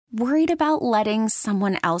Worried about letting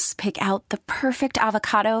someone else pick out the perfect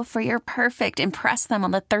avocado for your perfect impress them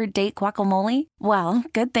on the third date guacamole? Well,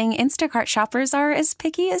 good thing Instacart shoppers are as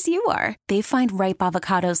picky as you are. They find ripe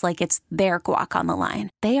avocados like it's their guac on the line.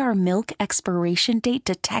 They are milk expiration date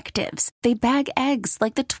detectives. They bag eggs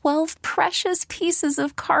like the 12 precious pieces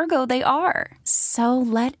of cargo they are. So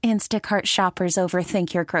let Instacart shoppers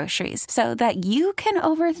overthink your groceries so that you can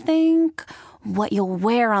overthink what you'll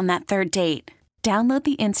wear on that third date. Download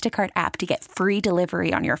the Instacart app to get free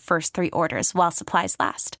delivery on your first 3 orders while supplies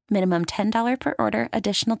last. Minimum $10 per order.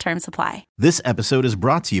 Additional terms apply. This episode is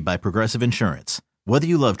brought to you by Progressive Insurance. Whether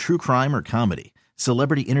you love true crime or comedy,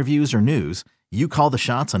 celebrity interviews or news, you call the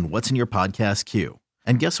shots on what's in your podcast queue.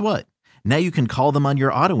 And guess what? Now you can call them on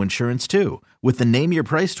your auto insurance too with the Name Your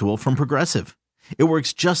Price tool from Progressive. It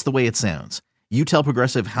works just the way it sounds. You tell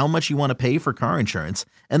Progressive how much you want to pay for car insurance,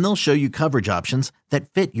 and they'll show you coverage options that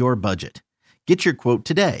fit your budget. Get your quote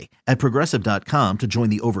today at Progressive.com to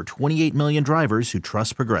join the over 28 million drivers who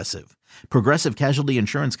trust Progressive. Progressive Casualty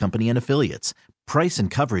Insurance Company and Affiliates. Price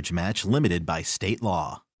and coverage match limited by state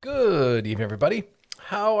law. Good evening, everybody.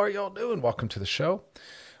 How are y'all doing? Welcome to the show.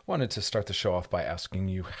 Wanted to start the show off by asking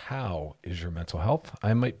you, how is your mental health?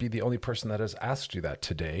 I might be the only person that has asked you that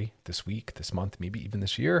today, this week, this month, maybe even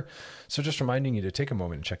this year. So just reminding you to take a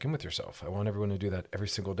moment and check in with yourself. I want everyone to do that every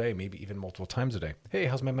single day, maybe even multiple times a day. Hey,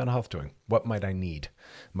 how's my mental health doing? What might I need?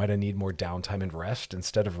 Might I need more downtime and rest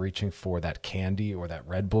instead of reaching for that candy or that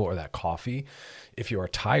Red Bull or that coffee? If you are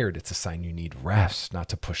tired, it's a sign you need rest, not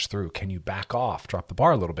to push through. Can you back off, drop the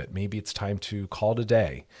bar a little bit? Maybe it's time to call it a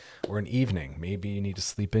day or an evening. Maybe you need to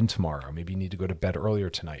sleep in tomorrow. Maybe you need to go to bed earlier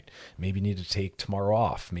tonight. Maybe you need to take tomorrow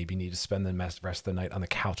off. Maybe you need to spend the rest of the night on the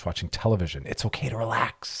couch watching television. It's okay to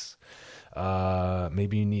relax.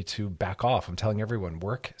 Maybe you need to back off. I'm telling everyone,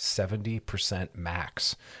 work 70%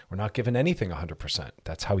 max. We're not giving anything 100%.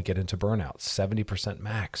 That's how we get into burnout. 70%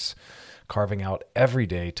 max. Carving out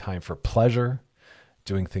everyday time for pleasure,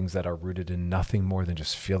 doing things that are rooted in nothing more than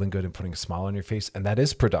just feeling good and putting a smile on your face. And that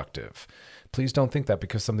is productive. Please don't think that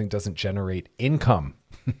because something doesn't generate income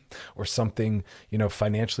or something,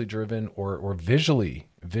 financially driven or visually,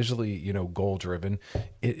 goal driven,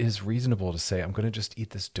 it is reasonable to say, I'm going to just eat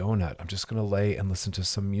this donut. I'm just going to lay and listen to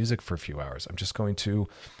some music for a few hours. I'm just going to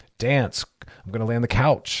dance. I'm going to lay on the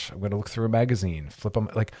couch. I'm going to look through a magazine, flip them,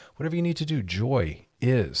 like whatever you need to do. Joy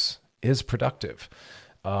is productive.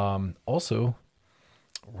 Also,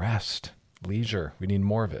 rest, leisure. We need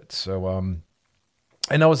more of it. So,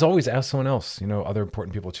 and I was always ask someone else, other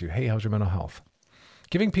important people too, hey, how's your mental health?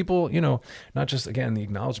 Giving people, not just, again, the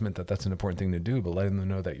acknowledgement that that's an important thing to do, but letting them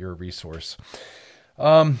know that you're a resource.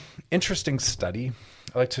 Interesting study.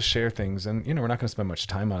 I like to share things and, we're not going to spend much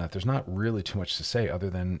time on it. There's not really too much to say other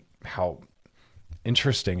than how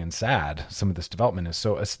interesting and sad some of this development is.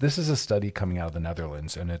 So this is a study coming out of the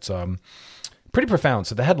Netherlands, and it's pretty profound.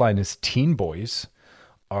 So the headline is teen boys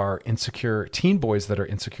that are insecure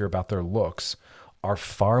about their looks are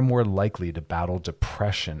far more likely to battle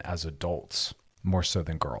depression as adults, more so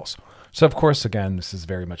than girls. So of course, again, this is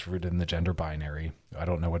very much rooted in the gender binary. I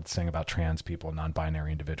don't know what it's saying about trans people,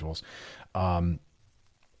 non-binary individuals.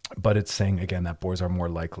 But it's saying, again, that boys are more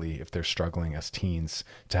likely, if they're struggling as teens,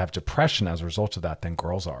 to have depression as a result of that than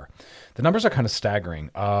girls are. The numbers are kind of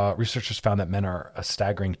staggering. Researchers found that men are a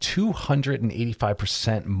staggering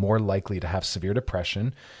 285% more likely to have severe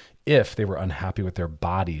depression if they were unhappy with their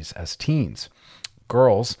bodies as teens.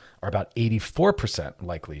 Girls are about 84%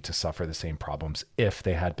 likely to suffer the same problems if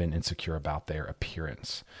they had been insecure about their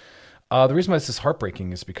appearance. The reason why this is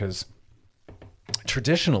heartbreaking is because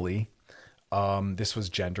traditionally, this was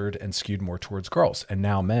gendered and skewed more towards girls. And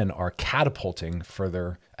now men are catapulting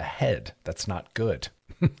further ahead. That's not good.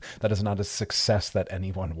 That is not a success that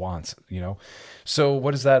anyone wants, So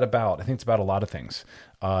what is that about? I think it's about a lot of things.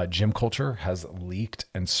 Gym culture has leaked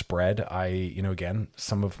and spread. Again,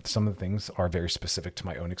 some of the things are very specific to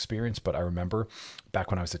my own experience, but I remember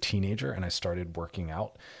back when I was a teenager and I started working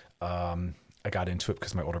out, I got into it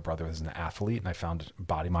because my older brother was an athlete, and I found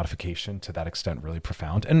body modification to that extent really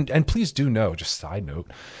profound. And please do know, just side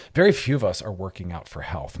note, very few of us are working out for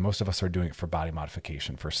health. Most of us are doing it for body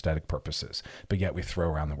modification, for aesthetic purposes, but yet we throw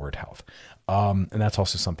around the word health. And that's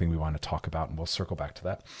also something we want to talk about, and we'll circle back to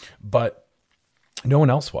that. But no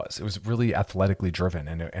one else was. It was really athletically driven.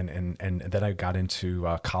 And then I got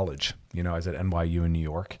into college. I was at NYU in New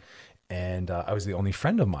York. And I was the only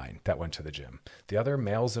friend of mine that went to the gym. The other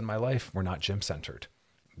males in my life were not gym centered.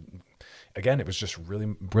 Again, it was just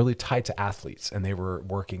really, really tied to athletes, and they were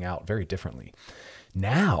working out very differently.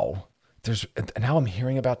 Now, now I'm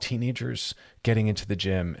hearing about teenagers getting into the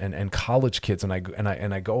gym and college kids, and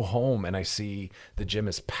I go home and I see the gym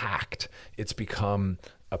is packed. It's become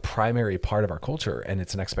a primary part of our culture, and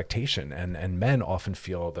it's an expectation, and men often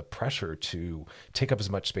feel the pressure to take up as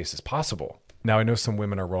much space as possible. Now, I know some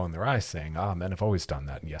women are rolling their eyes saying, men have always done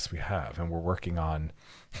that. And yes, we have. And we're working on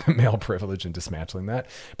male privilege and dismantling that.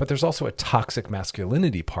 But there's also a toxic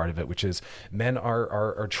masculinity part of it, which is men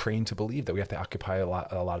are trained to believe that we have to occupy a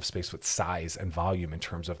lot of space with size and volume in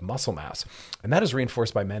terms of muscle mass. And that is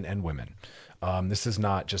reinforced by men and women. This is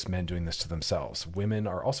not just men doing this to themselves. Women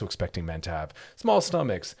are also expecting men to have small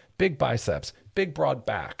stomachs, big biceps, big broad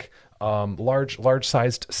back,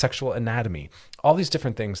 large-sized sexual anatomy, all these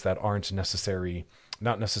different things that aren't necessary.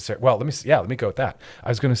 Not necessary. Well, let me go with that. I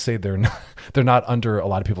was going to say they're not under a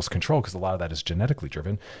lot of people's control because a lot of that is genetically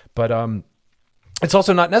driven, but it's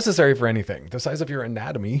also not necessary for anything. The size of your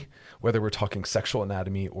anatomy, whether we're talking sexual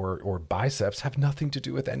anatomy or biceps, have nothing to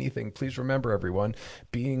do with anything. Please remember, everyone,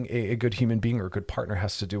 being a good human being or a good partner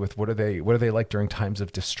has to do with what are they like during times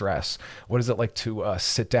of distress? What is it like to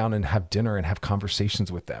sit down and have dinner and have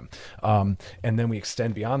conversations with them? And then we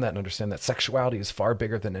extend beyond that and understand that sexuality is far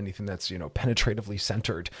bigger than anything that's penetratively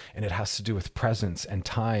centered, and it has to do with presence and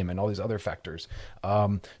time and all these other factors.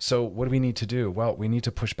 So what do we need to do? Well, we need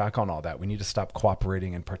to push back on all that. We need to stop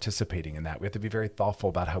cooperating and participating in that. We have to be very thoughtful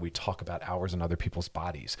about how we talk about ours and other people's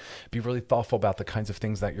bodies. Be really thoughtful about the kinds of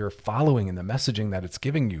things that you're following and the messaging that it's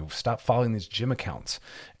giving you. Stop following these gym accounts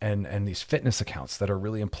and these fitness accounts that are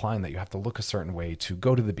really implying that you have to look a certain way to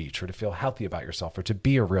go to the beach or to feel healthy about yourself or to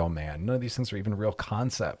be a real man. None of these things are even real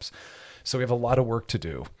concepts. So we have a lot of work to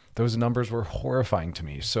do. Those numbers were horrifying to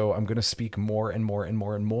me. So I'm going to speak more and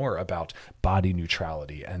more about body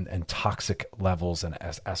neutrality and toxic levels and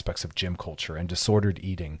aspects of gym culture and disordered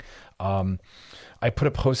eating. I put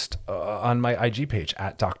a post on my IG page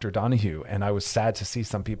at Dr. Donahue, and I was sad to see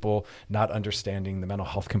some people not understanding the mental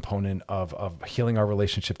health component of healing our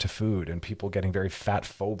relationship to food and people getting very fat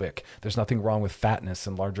phobic. There's nothing wrong with fatness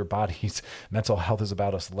and larger bodies. Mental health is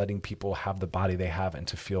about us letting people have the body they have and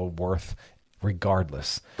to feel worth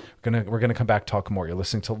regardless. We're gonna come back, talk more. You're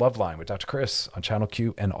listening to Loveline with Dr. Chris on Channel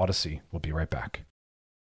Q and Odyssey. We'll be right back.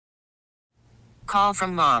 Call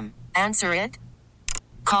from mom. Answer it.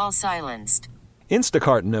 Call silenced.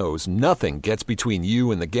 Instacart knows nothing gets between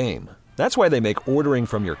you and the game. That's why they make ordering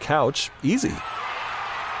from your couch easy.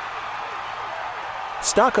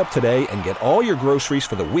 Stock up today and get all your groceries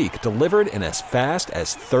for the week delivered in as fast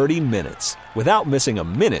as 30 minutes without missing a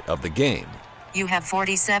minute of the game. You have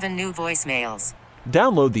 47 new voicemails.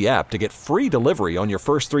 Download the app to get free delivery on your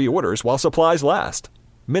first 3 orders while supplies last.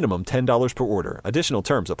 Minimum $10 per order. Additional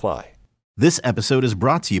terms apply. This episode is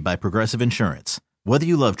brought to you by Progressive Insurance. Whether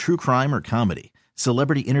you love true crime or comedy,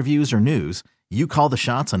 celebrity interviews or news, you call the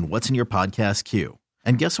shots on what's in your podcast queue.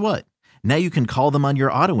 And guess what? Now you can call them on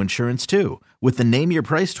your auto insurance too with the Name Your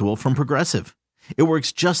Price tool from Progressive. It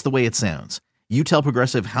works just the way it sounds. You tell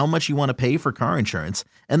Progressive how much you want to pay for car insurance,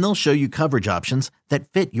 and they'll show you coverage options that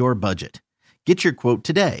fit your budget. Get your quote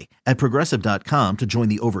today at Progressive.com to join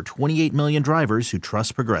the over 28 million drivers who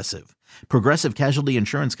trust Progressive. Progressive Casualty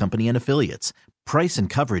Insurance Company and Affiliates. Price and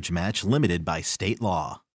coverage match limited by state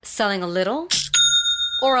law. Selling a little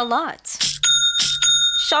or a lot?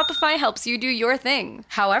 Shopify helps you do your thing,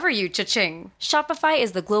 however you cha-ching. Shopify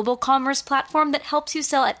is the global commerce platform that helps you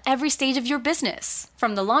sell at every stage of your business.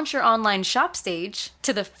 From the launch your online shop stage,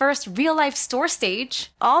 to the first real-life store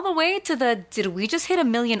stage, all the way to the did we just hit 1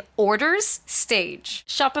 million orders stage.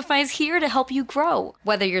 Shopify's here to help you grow.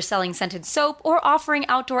 Whether you're selling scented soap or offering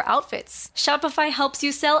outdoor outfits, Shopify helps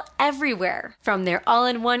you sell everywhere. From their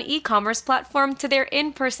all-in-one e-commerce platform to their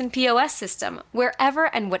in-person POS system, wherever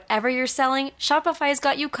and whatever you're selling, Shopify's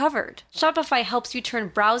got you covered. Shopify helps you turn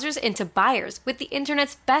browsers into buyers with the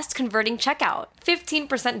internet's best converting checkout.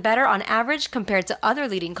 15% better on average compared to other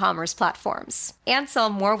leading commerce platforms. And sell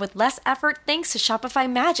more with less effort thanks to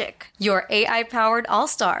Shopify Magic, your AI-powered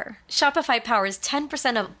all-star. Shopify powers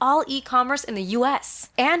 10% of all e-commerce in the US.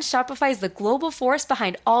 And Shopify is the global force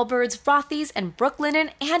behind Allbirds, Rothy's, and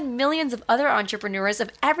Brooklinen, and millions of other entrepreneurs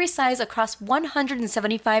of every size across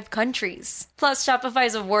 175 countries. Plus,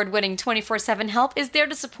 Shopify's award-winning 24/7 help is there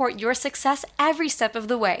to support your success every step of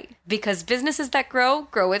the way. Because businesses that grow,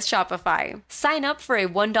 grow with Shopify. Sign up for a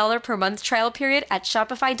 $1 per month trial period at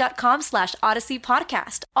shopify.com/Odyssey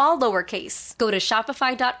Podcast, all lowercase. Go to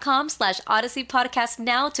shopify.com/Odyssey Podcast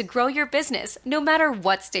now to grow your business, no matter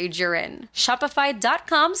what stage you're in.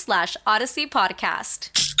 Shopify.com/Odyssey Podcast.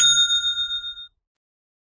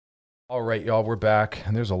 All right, y'all, we're back,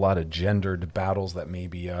 and there's a lot of gendered battles that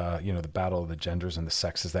maybe, the battle of the genders and the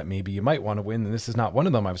sexes that maybe you might want to win, and this is not one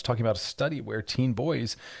of them. I was talking about a study where teen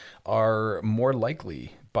boys are more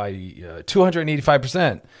likely by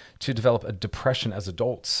 285% to develop a depression as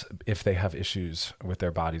adults if they have issues with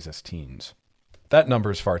their bodies as teens. That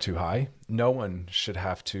number is far too high. No one should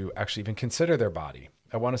have to actually even consider their body.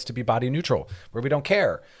 I want us to be body neutral, where we don't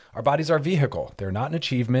care. Our bodies are a vehicle. They're not an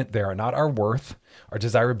achievement. They are not our worth. Our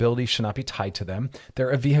desirability should not be tied to them. They're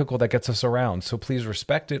a vehicle that gets us around. So please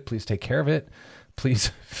respect it. Please take care of it.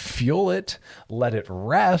 Please fuel it. Let it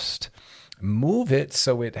rest. Move it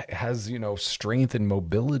so it has, strength and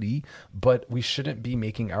mobility, but we shouldn't be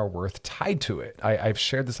making our worth tied to it. I've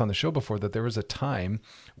shared this on the show before, that there was a time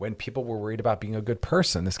when people were worried about being a good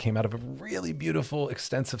person. This came out of a really beautiful,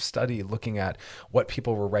 extensive study looking at what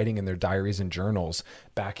people were writing in their diaries and journals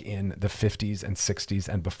back in the 50s and 60s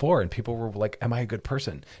and before. And people were like, am I a good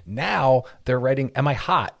person? Now they're writing, am I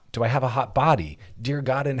hot? Do I have a hot body? Dear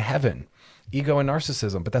God in heaven. Ego and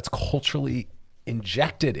narcissism, but that's culturally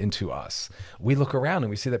injected into us. We look around and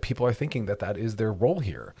we see that people are thinking that that is their role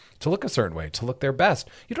here, to look a certain way, to look their best.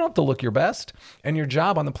 You don't have to look your best, and your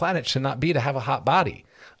job on the planet should not be to have a hot body.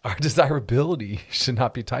 Our desirability should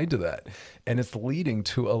not be tied to that. And it's leading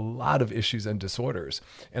to a lot of issues and disorders.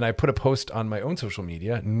 And I put a post on my own social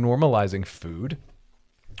media normalizing food,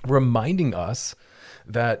 reminding us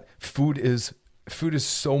that food is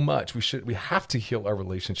so much. We have to heal our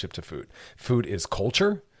relationship to food. Food is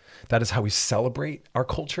culture. That is how we celebrate our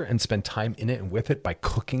culture and spend time in it and with it, by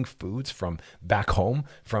cooking foods from back home,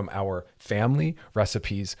 from our family,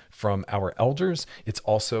 recipes from our elders. It's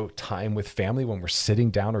also time with family when we're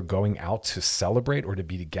sitting down or going out to celebrate or to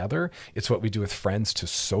be together. It's what we do with friends to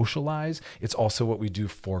socialize. It's also what we do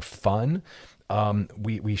for fun.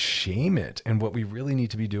 We shame it. And what we really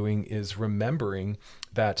need to be doing is remembering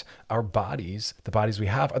that our bodies, the bodies we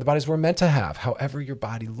have, are the bodies we're meant to have. However your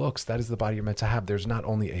body looks, that is the body you're meant to have. There's not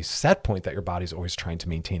only a set point that your body's always trying to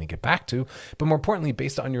maintain and get back to, but more importantly,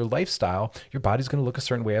 based on your lifestyle, your body's going to look a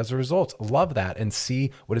certain way as a result. Love that and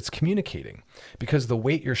see what it's communicating. Because the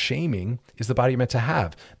weight you're shaming is the body you're meant to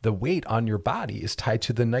have. The weight on your body is tied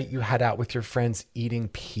to the night you had out with your friends eating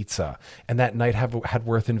pizza, and that night had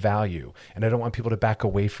worth and value. And I don't want people to back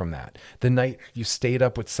away from that. The night you stayed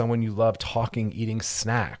up with someone you love, talking, eating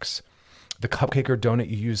snacks, the cupcake or donut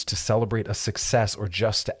you used to celebrate a success or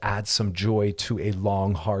just to add some joy to a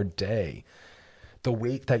long, hard day. The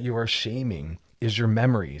weight that you are shaming is your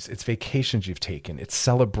memories. It's vacations you've taken. It's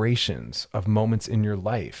celebrations of moments in your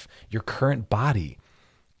life. Your current body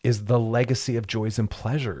is the legacy of joys and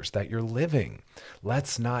pleasures that you're living.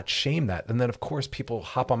 Let's not shame that. And then, of course, people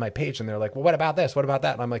hop on my page and they're like, well, what about this? What about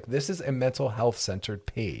that? And I'm like, this is a mental health centered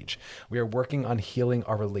page. We are working on healing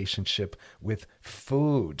our relationship with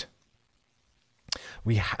food.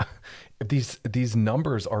 We have these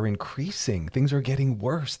numbers are increasing. Things are getting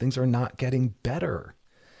worse. Things are not getting better,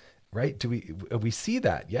 right? Do we see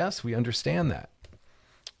that? Yes, we understand that.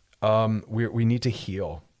 We need to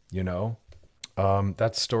heal,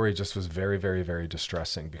 That story just was very, very, very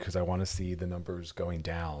distressing, because I want to see the numbers going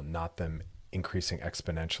down, not them increasing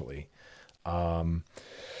exponentially.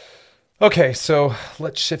 Okay, so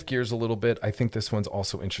let's shift gears a little bit. I think this one's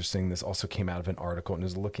also interesting. This also came out of an article and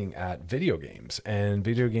is looking at video games. And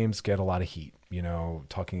video games get a lot of heat,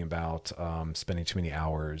 talking about spending too many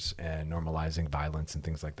hours and normalizing violence and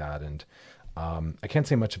things like that. And I can't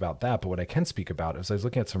say much about that, but what I can speak about is I was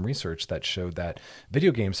looking at some research that showed that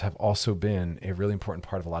video games have also been a really important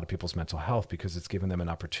part of a lot of people's mental health, because it's given them an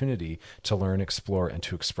opportunity to learn, explore, and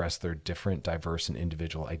to express their different, diverse, and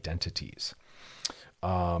individual identities.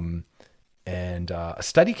 And a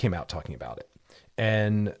study came out talking about it.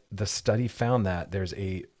 And the study found that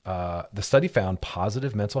the study found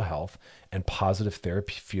positive mental health and positive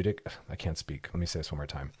therapeutic, I can't speak. Let me say this one more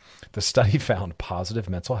time. The study found positive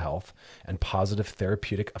mental health and positive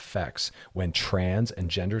therapeutic effects when trans and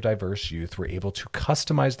gender diverse youth were able to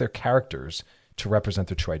customize their characters to represent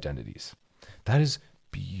their true identities. That is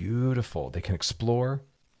beautiful. They can explore,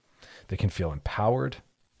 they can feel empowered.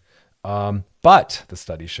 But the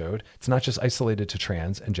study showed it's not just isolated to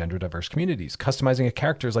trans and gender diverse communities. Customizing a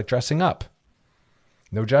character is like dressing up.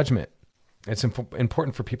 No judgment. It's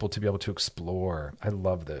important for people to be able to explore. I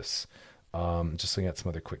love this. Just looking at some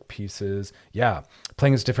other quick pieces. Yeah.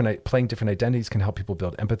 Playing different identities can help people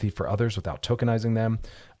build empathy for others without tokenizing them.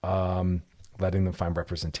 Letting them find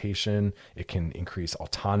representation. It can increase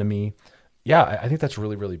autonomy. Yeah. I think that's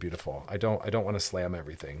really, really beautiful. I don't want to slam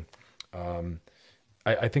everything.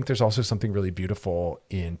 I think there's also something really beautiful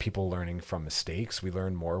in people learning from mistakes. We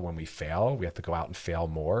learn more when we fail. We have to go out and fail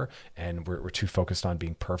more, and we're too focused on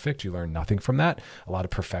being perfect. You learn nothing from that. A lot of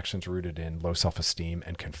perfection's rooted in low self-esteem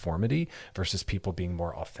and conformity versus people being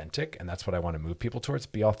more authentic. And that's what I want to move people towards.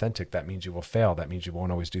 Be authentic. That means you will fail. That means you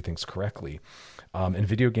won't always do things correctly. And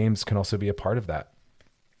video games can also be a part of that.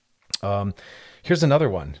 Here's another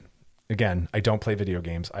one. Again, I don't play video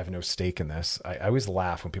games. I have no stake in this. I always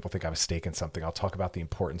laugh when people think I have a stake in something. I'll talk about the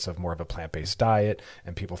importance of more of a plant-based diet,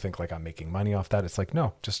 and people think like I'm making money off that. It's like,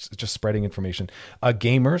 no, just spreading information.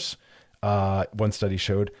 Gamers, one study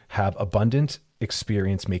showed, have abundant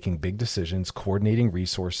experience making big decisions, coordinating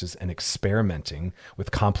resources, and experimenting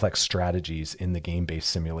with complex strategies in the game-based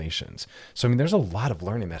simulations. So, I mean, there's a lot of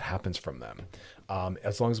learning that happens from them.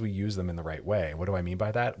 As long as we use them in the right way. What do I mean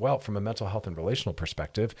by that? Well, from a mental health and relational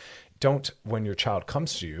perspective, when your child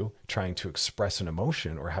comes to you trying to express an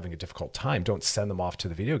emotion or having a difficult time, don't send them off to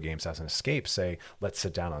the video games as an escape. Say, let's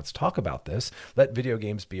sit down and let's talk about this. Let video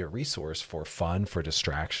games be a resource for fun, for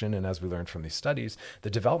distraction. And as we learned from these studies, the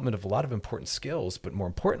development of a lot of important skills, but more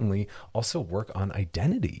importantly, also work on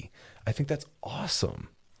identity. I think that's awesome.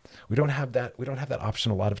 We don't have that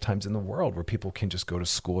option a lot of times in the world where people can just go to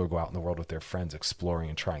school or go out in the world with their friends exploring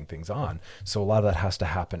and trying things on. So a lot of that has to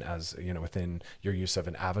happen as, within your use of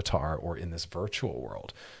an avatar or in this virtual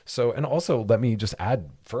world. So, and also let me just add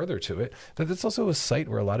further to it that it's also a site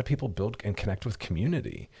where a lot of people build and connect with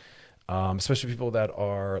community, especially people that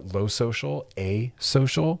are low social,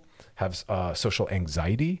 asocial, have social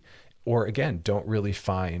anxiety, or again, don't really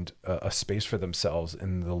find a space for themselves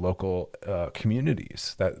in the local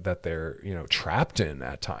communities that they're trapped in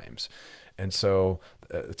at times. And so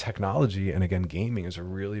technology and again, gaming is a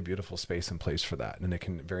really beautiful space and place for that. And it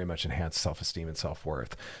can very much enhance self-esteem and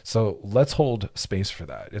self-worth. So let's hold space for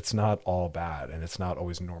that. It's not all bad, and it's not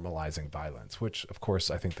always normalizing violence, which of course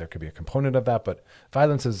I think there could be a component of that, but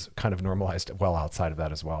violence is kind of normalized well outside of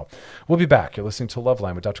that as well. We'll be back. You're listening to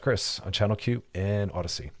Loveline with Dr. Chris on Channel Q and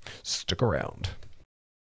Odyssey. Stick around.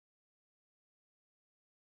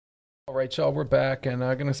 All right, y'all, we're back, and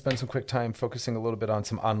I'm going to spend some quick time focusing a little bit on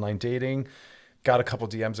some online dating. Got a couple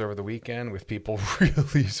DMs over the weekend with people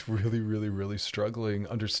really struggling,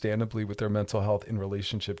 understandably, with their mental health in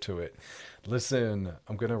relationship to it. Listen,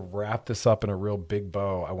 I'm going to wrap this up in a real big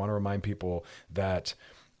bow. I want to remind people that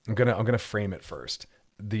I'm going to frame it first.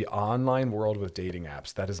 The online world with dating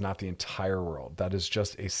apps, that is not the entire world. That is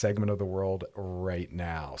just a segment of the world right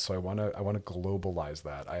now. So I want to globalize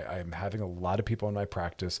that. I'm having a lot of people in my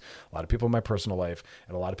practice, a lot of people in my personal life,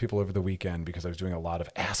 and a lot of people over the weekend because I was doing a lot of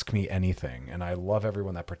Ask Me Anything. And I love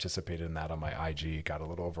everyone that participated in that on my IG. It got a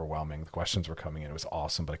little overwhelming. The questions were coming in. It was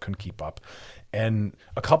awesome, but I couldn't keep up. And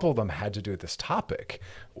a couple of them had to do with this topic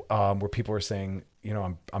where people were saying,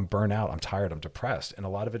 I'm burnt out, I'm tired, I'm depressed. And a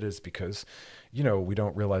lot of it is because, we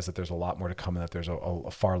don't realize that there's a lot more to come and that there's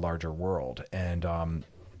a far larger world. And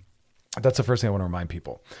that's the first thing I want to remind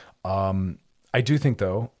people. I do think,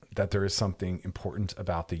 though, that there is something important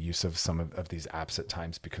about the use of some of these apps at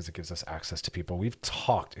times because it gives us access to people. We've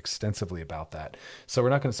talked extensively about that. So we're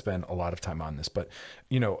not going to spend a lot of time on this, but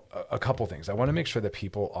a couple things. I want to make sure that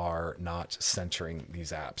people are not centering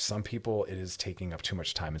these apps. Some people, it is taking up too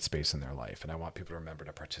much time and space in their life. And I want people to remember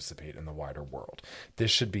to participate in the wider world.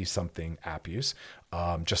 This should be something app use,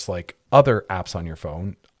 just like other apps on your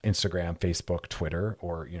phone, Instagram, Facebook, Twitter,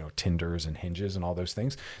 or, Tinders and Hinges and all those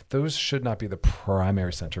things. Those should not be the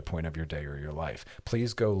primary center point of your day or your life.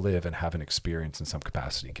 Please go live and have an experience in some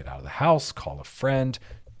capacity. Get out of the house, call a friend,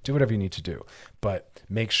 do whatever you need to do, but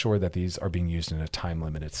make sure that these are being used in a time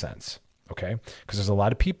limited sense. Okay. Because there's a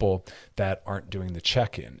lot of people that aren't doing the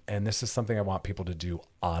check-in. And this is something I want people to do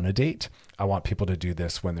on a date. I want people to do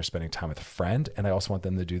this when they're spending time with a friend. And I also want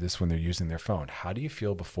them to do this when they're using their phone. How do you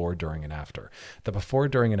feel before, during, and after? The before,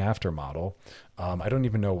 during, and after model, I don't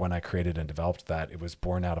even know when I created and developed that. It was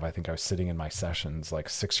born out of, I think I was sitting in my sessions like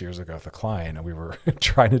 6 years ago with a client, and we were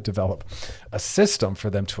trying to develop a system for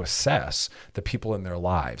them to assess the people in their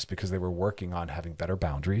lives because they were working on having better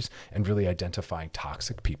boundaries and really identifying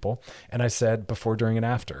toxic people. And I said, before, during, and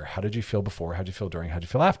after. How did you feel before? How did you feel during? How did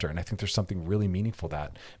you feel after? And I think there's something really meaningful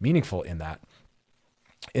in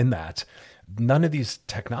that none of these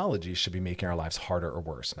technologies should be making our lives harder or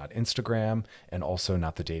worse, not Instagram and also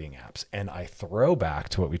not the dating apps. And I throw back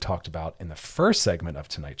to what we talked about in the first segment of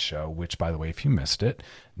tonight's show, which, by the way, if you missed it,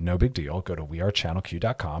 no big deal. Go to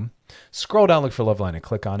wearechannelq.com, scroll down, look for Loveline, and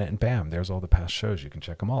click on it, and bam, there's all the past shows. You can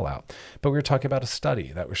check them all out. But we were talking about a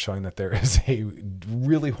study that was showing that there is a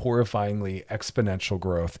really horrifyingly exponential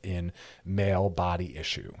growth in male body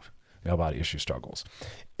issue. male body issue struggles.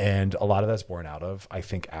 And a lot of that's born out of, I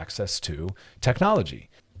think, access to technology,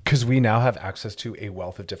 because we now have access to a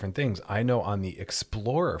wealth of different things. I know on the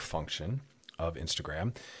Explorer function of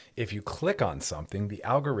Instagram, if you click on something, the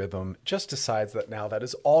algorithm just decides that now that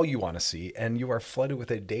is all you want to see, and you are flooded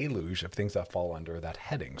with a deluge of things that fall under that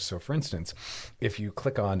heading. So for instance, if you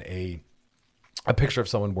click on a picture of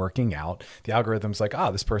someone working out, the algorithm's like,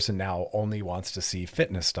 this person now only wants to see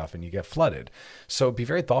fitness stuff, and you get flooded. So be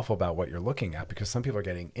very thoughtful about what you're looking at, because some people are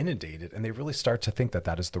getting inundated and they really start to think that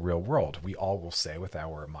that is the real world. We all will say with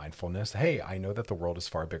our mindfulness, hey, I know that the world is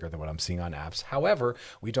far bigger than what I'm seeing on apps. However,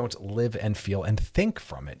 we don't live and feel and think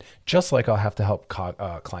from it. Just like I'll have to help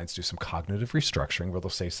clients do some cognitive restructuring, where they'll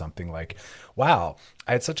say something like, wow,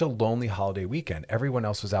 I had such a lonely holiday weekend. Everyone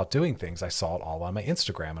else was out doing things. I saw it all on my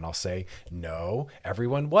Instagram. And I'll say, no,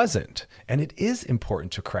 everyone wasn't. And it is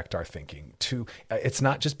important to correct our thinking. It's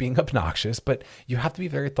not just being obnoxious, but you have to be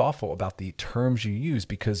very thoughtful about the terms you use,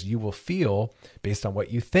 because you will feel based on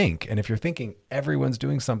what you think. And if you're thinking everyone's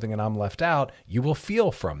doing something and I'm left out, you will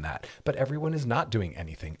feel from that. But everyone is not doing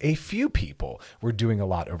anything. A few people were doing a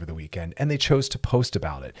lot over the weekend, and they chose to post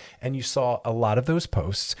about it. And you saw a lot of those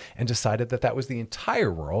posts and decided that that was the entire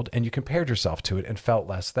world, and you compared yourself to it and felt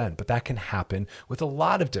less than. But that can happen with a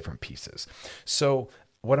lot of different pieces. So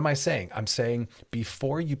what am I saying? I'm saying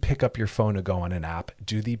before you pick up your phone to go on an app,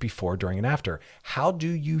 do the before, during, and after. How do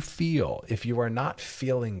you feel? If you are not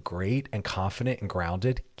feeling great and confident and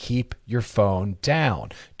grounded, keep your phone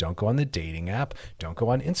down. Don't go on the dating app. Don't go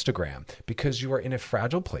on Instagram, because you are in a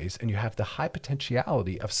fragile place and you have the high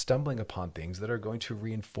potentiality of stumbling upon things that are going to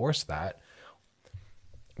reinforce that.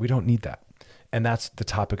 We don't need that. And that's the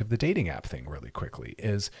topic of the dating app thing really quickly,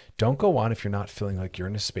 is don't go on if you're not feeling like you're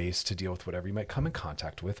in a space to deal with whatever you might come in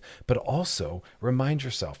contact with, but also remind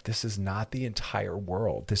yourself, this is not the entire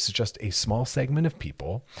world. This is just a small segment of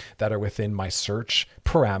people that are within my search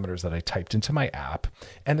parameters that I typed into my app,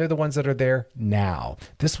 and they're the ones that are there now.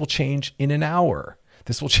 This will change in an hour.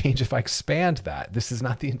 This will change if I expand that. This is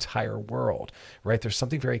not the entire world, right? There's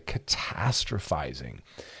something very catastrophizing.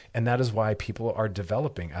 And that is why people are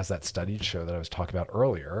developing, as that study showed that I was talking about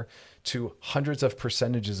earlier, to hundreds of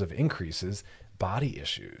percentages of increases, body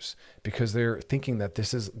issues, because they're thinking that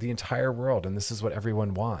this is the entire world and this is what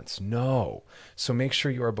everyone wants. No. So make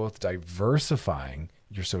sure you are both diversifying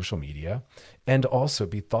your social media and also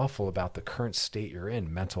be thoughtful about the current state you're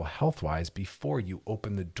in mental health wise before you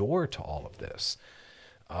open the door to all of this.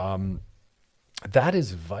 That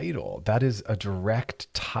is vital. That is a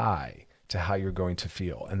direct tie to how you're going to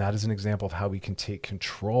feel. And that is an example of how we can take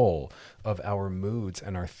control of our moods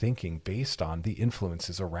and our thinking based on the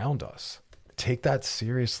influences around us. Take that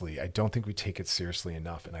seriously. I don't think we take it seriously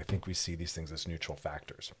enough. And I think we see these things as neutral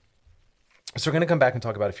factors. So we're going to come back and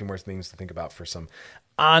talk about a few more things to think about for some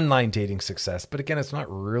online dating success. But again, it's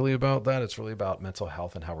not really about that. It's really about mental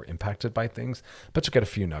health and how we're impacted by things. But you'll get a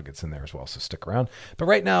few nuggets in there as well, so stick around. But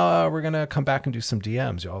right now, we're going to come back and do some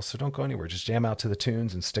DMs, y'all. So don't go anywhere. Just jam out to the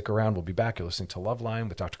tunes and stick around. We'll be back. You're listening to Loveline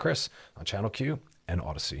with Dr. Chris on Channel Q and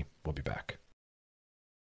Odyssey. We'll be back.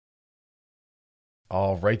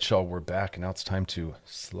 All right, y'all, we're back, and now it's time to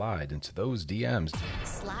slide into those DMs.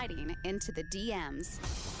 Sliding into the DMs.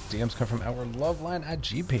 DMs come from our Loveline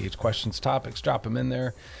IG page. Questions, topics, drop them in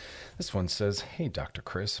there. This one says, hey, Dr.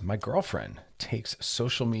 Chris, my girlfriend takes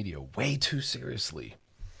social media way too seriously,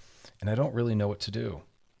 and I don't really know what to do.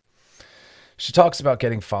 She talks about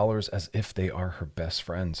getting followers as if they are her best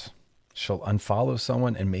friends. She'll unfollow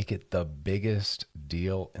someone and make it the biggest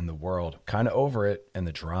deal in the world. Kind of over it and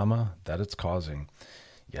the drama that it's causing.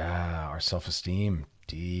 Yeah, our self-esteem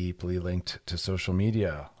deeply linked to social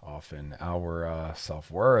media, often our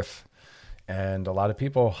self-worth. And a lot of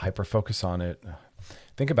people hyper-focus on it.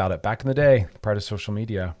 Think about it. Back in the day, prior to social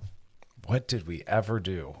media, what did we ever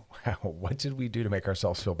do? What did we do to make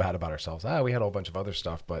ourselves feel bad about ourselves? We had a whole bunch of other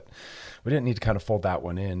stuff, but we didn't need to kind of fold that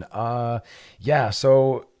one in.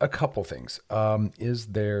 So a couple things. Is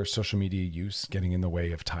there social media use getting in the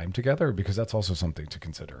way of time together? Because that's also something to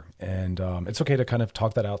consider. And it's okay to kind of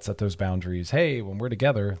talk that out, set those boundaries. Hey, when we're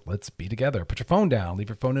together, let's be together. Put your phone down, leave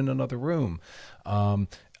your phone in another room.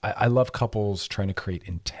 I love couples trying to create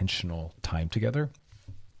intentional time together.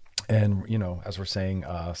 And, you know, as we're saying,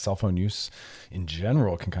 cell phone use in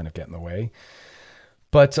general can kind of get in the way.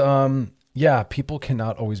 But people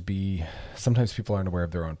cannot always be, sometimes people aren't aware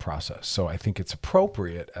of their own process. So I think it's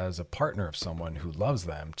appropriate as a partner of someone who loves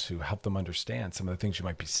them to help them understand some of the things you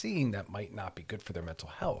might be seeing that might not be good for their mental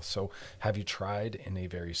health. So have you tried in a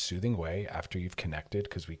very soothing way after you've connected?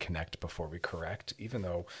 Because we connect before we correct, even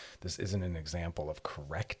though this isn't an example of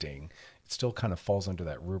correcting. still kind of falls under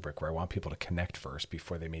that rubric where I want people to connect first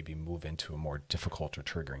before they maybe move into a more difficult or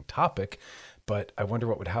triggering topic. But I wonder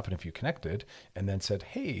what would happen if you connected and then said,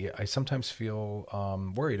 hey, I sometimes feel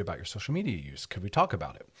worried about your social media use. Could we talk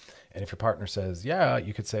about it? And if your partner says, yeah,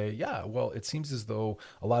 you could say, yeah, well, it seems as though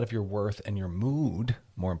a lot of your worth and your mood,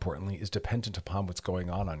 more importantly, is dependent upon what's going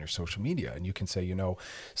on your social media. And you can say,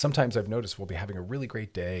 sometimes I've noticed we'll be having a really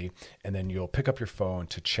great day, and then you'll pick up your phone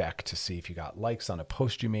to check to see if you got likes on a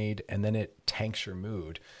post you made, and then it tanks your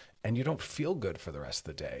mood and you don't feel good for the rest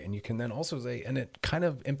of the day. And you can then also say, and it kind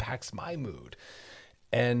of impacts my mood.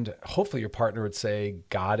 And hopefully your partner would say,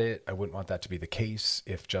 got it. I wouldn't want that to be the case.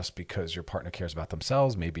 If just because your partner cares about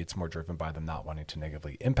themselves, maybe it's more driven by them not wanting to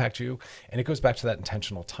negatively impact you. And it goes back to that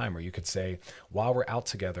intentional time where you could say, while we're out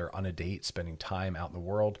together on a date, spending time out in the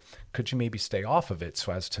world, could you maybe stay off of it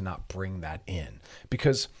so as to not bring that in?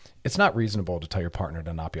 Because it's not reasonable to tell your partner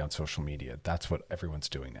to not be on social media. That's what everyone's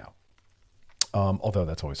doing now. Although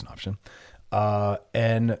that's always an option.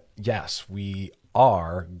 And yes, we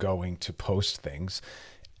are going to post things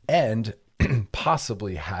and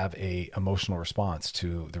possibly have a emotional response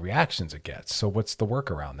to the reactions it gets. So what's the work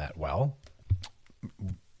around that? Well,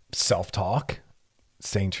 self-talk,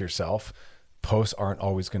 saying to yourself, posts aren't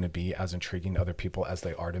always going to be as intriguing to other people as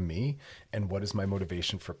they are to me. And what is my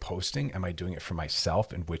motivation for posting? Am I doing it for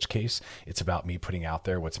myself? In which case it's about me putting out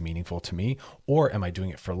there what's meaningful to me, or am I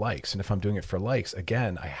doing it for likes? And if I'm doing it for likes,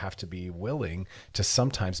 again, I have to be willing to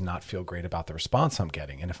sometimes not feel great about the response I'm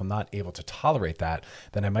getting. And if I'm not able to tolerate that,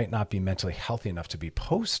 then I might not be mentally healthy enough to be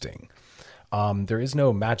posting. There is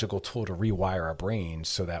no magical tool to rewire our brains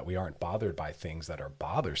so that we aren't bothered by things that are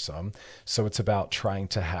bothersome. So it's about trying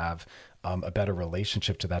to have a better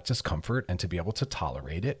relationship to that discomfort and to be able to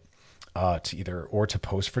tolerate it, to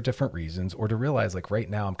post for different reasons, or to realize like right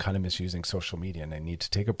now I'm kind of misusing social media and I need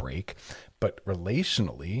to take a break. But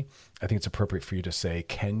relationally, I think it's appropriate for you to say,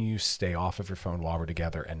 can you stay off of your phone while we're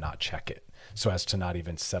together and not check it? So as to not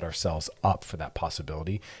even set ourselves up for that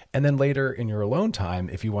possibility. And then later in your alone time,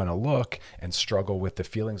 if you want to look and struggle with the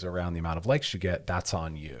feelings around the amount of likes you get, that's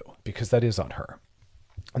on you, because that is on her.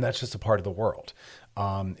 And that's just a part of the world.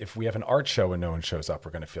 If we have an art show and no one shows up,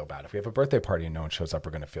 we're going to feel bad. If we have a birthday party and no one shows up,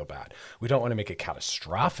 we're going to feel bad. We don't want to make it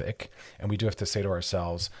catastrophic. And we do have to say to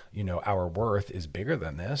ourselves, our worth is bigger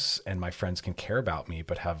than this, and my friends can care about me,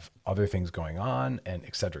 but have other things going on, and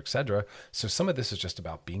et cetera, et cetera. So some of this is just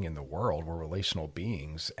about being in the world. We're relational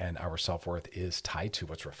beings, and our self-worth is tied to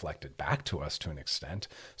what's reflected back to us to an extent.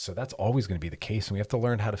 So that's always going to be the case. And we have to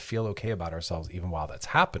learn how to feel okay about ourselves even while that's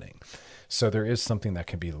happening. So there is something that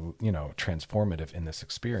can be, transformative in this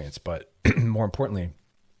experience. But more importantly,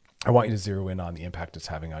 I want you to zero in on the impact it's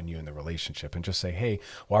having on you in the relationship and just say, hey,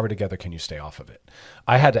 while we're together, can you stay off of it?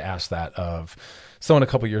 I had to ask that of someone a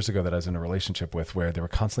couple of years ago that I was in a relationship with, where they were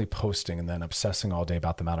constantly posting and then obsessing all day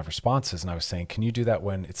about the amount of responses. And I was saying, can you do that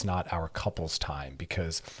when it's not our couple's time?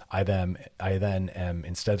 Because I then am,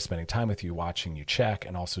 instead of spending time with you, watching you check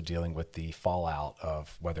and also dealing with the fallout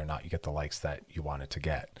of whether or not you get the likes that you wanted to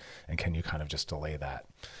get. And can you kind of just delay that?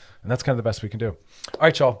 And that's kind of the best we can do. All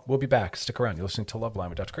right, y'all, we'll be back. Stick around. You're listening to Love Line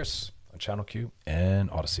with Dr. Chris on Channel Q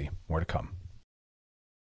and Odyssey. More to come.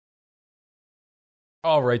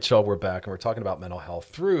 All right, y'all, we're back, and we're talking about mental health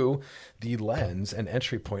through the lens and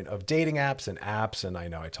entry point of dating apps. And I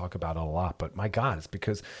know I talk about it a lot, but my God, it's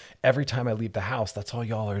because every time I leave the house, that's all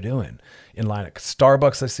y'all are doing. In line at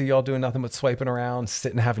Starbucks, I see y'all doing nothing but swiping around,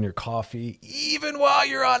 sitting, having your coffee. Even while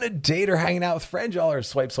you're on a date or hanging out with friends, y'all are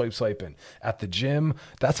swiping. At the gym,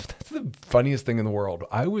 that's the funniest thing in the world.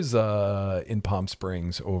 I was in Palm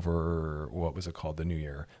Springs over, what was it called, the New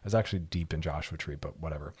Year. I was actually deep in Joshua Tree, but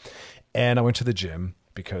whatever. And I went to the gym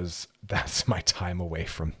because that's my time away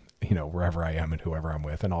from, wherever I am and whoever I'm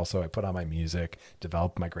with. And also I put on my music,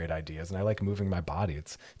 develop my great ideas, and I like moving my body.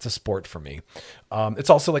 It's a sport for me. It's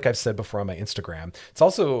also, like I've said before on my Instagram, it's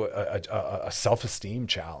also a self-esteem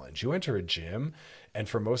challenge. You enter a gym, and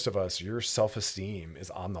for most of us, your self-esteem is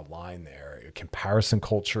on the line there. A comparison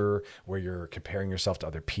culture where you're comparing yourself to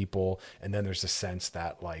other people. And then there's a sense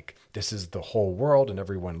that like, this is the whole world and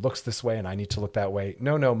everyone looks this way and I need to look that way.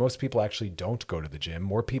 No, most people actually don't go to the gym.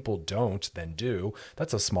 More people don't than do.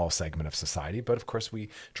 That's a small segment of society. But of course we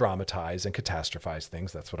dramatize and catastrophize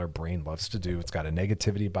things. That's what our brain loves to do. It's got a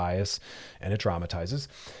negativity bias and it dramatizes.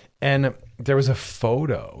 And there was a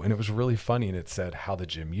photo, and it was really funny, and it said how the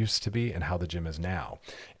gym used to be and how the gym is now.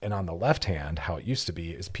 And on the left hand, how it used to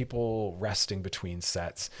be is people resting between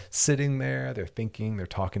sets, sitting there, they're thinking, they're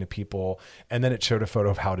talking to people. And then it showed a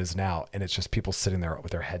photo of how it is now, and it's just people sitting there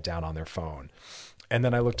with their head down on their phone. And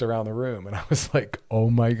then I looked around the room and I was like, oh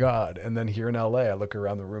my God. And then here in LA, I look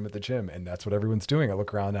around the room at the gym and that's what everyone's doing. I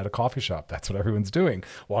look around at a coffee shop. That's what everyone's doing.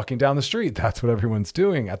 Walking down the street. That's what everyone's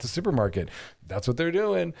doing. At the supermarket. That's what they're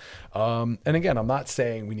doing. And again, I'm not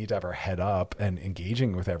saying we need to have our head up and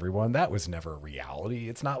engaging with everyone. That was never a reality.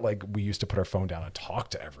 It's not like we used to put our phone down and talk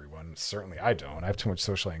to everyone. Certainly I don't. I have too much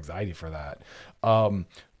social anxiety for that.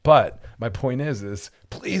 But my point is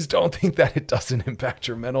please don't think that it doesn't impact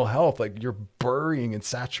your mental health. Like, you're burying and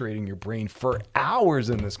saturating your brain for hours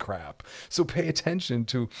in this crap. So pay attention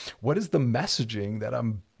to what is the messaging that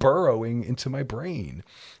I'm burrowing into my brain.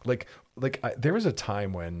 There was a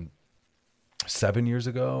time when 7 years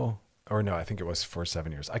ago, or no, I think it was for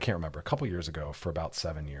 7 years. I can't remember. A couple years ago, for about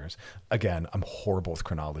 7 years. Again, I'm horrible with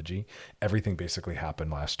chronology. Everything basically happened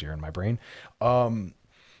last year in my brain.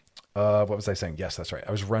 What was I saying? Yes, that's right.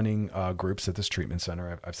 I was running groups at this treatment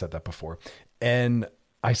center. I've said that before. And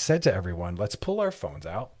I said to everyone, let's pull our phones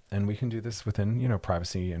out, and we can do this within,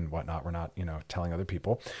 privacy and whatnot. We're not, telling other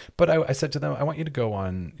people. But I said to them, I want you to go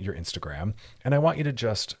on your Instagram, and I want you to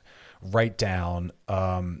just write down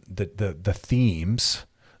the themes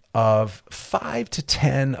of 5 to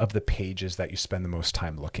 10 of the pages that you spend the most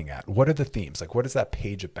time looking at. What are the themes? Like, what is that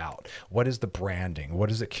page about? What is the branding?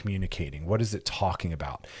 What is it communicating? What is it talking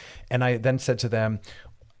about? And I then said to them,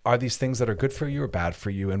 are these things that are good for you or bad for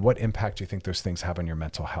you? And what impact do you think those things have on your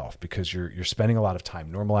mental health? Because you're spending a lot of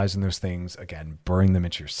time normalizing those things, again, burying them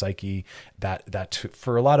into your psyche. That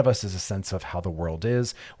for a lot of us is a sense of how the world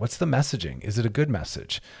is. What's the messaging? Is it a good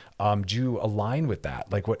message? Do you align with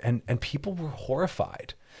that? Like, what? And people were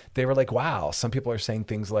horrified. They were like, wow, some people are saying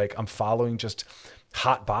things like, I'm following just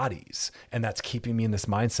hot bodies, and that's keeping me in this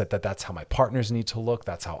mindset that that's how my partners need to look.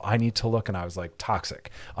 That's how I need to look. And I was like, toxic.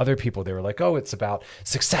 Other people, they were like, oh, it's about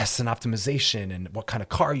success and optimization and what kind of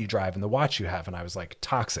car you drive and the watch you have. And I was like,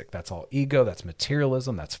 toxic. That's all ego. That's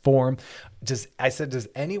materialism. That's form. I said, does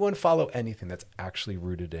anyone follow anything that's actually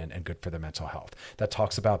rooted in and good for their mental health? That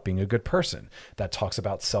talks about being a good person. That talks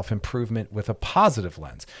about self-improvement with a positive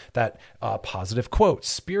lens, that positive quotes,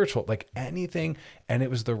 spiritual, like anything. And it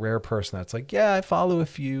was the rare person that's like, yeah, I follow a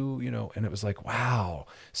few, and it was like, wow.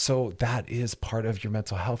 So that is part of your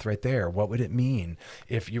mental health right there. What would it mean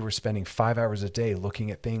if you were spending 5 hours a day looking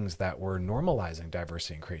at things that were normalizing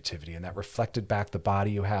diversity and creativity, and that reflected back the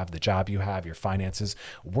body you have, the job you have, your finances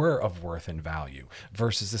were of worth and value,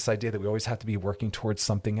 versus this idea that we always have to be working towards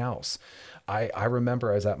something else. I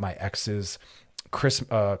remember I was at my ex's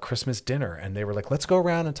Christmas dinner, and they were like, let's go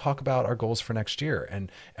around and talk about our goals for next year.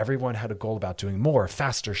 And everyone had a goal about doing more,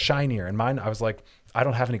 faster, shinier. And mine, I was like, I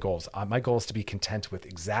don't have any goals. My goal is to be content with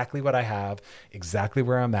exactly what I have, exactly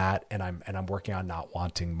where I'm at. And I'm working on not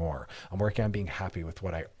wanting more. I'm working on being happy with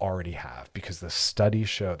what I already have, because the studies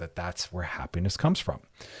show that that's where happiness comes from.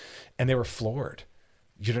 And they were floored.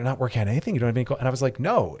 You're not working on anything. You don't have any goal. And I was like,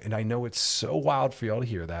 no. And I know it's so wild for y'all to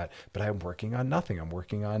hear that, but I'm working on nothing. I'm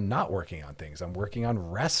working on not working on things. I'm working on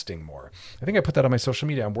resting more. I think I put that on my social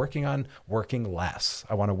media. I'm working on working less.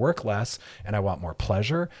 I want to work less, and I want more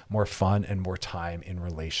pleasure, more fun, and more time in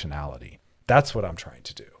relationality. That's what I'm trying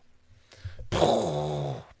to do.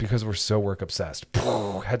 Because we're so work obsessed.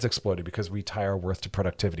 Heads exploded because we tie our worth to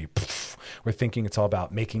productivity. We're thinking it's all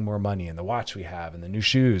about making more money and the watch we have and the new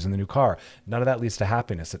shoes and the new car. None of that leads to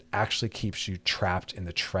happiness. It actually keeps you trapped in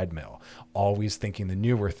the treadmill, always thinking the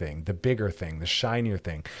newer thing, the bigger thing, the shinier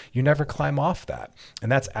thing. You never climb off that.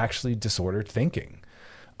 And that's actually disordered thinking.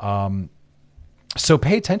 So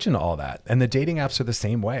pay attention to all that. And the dating apps are the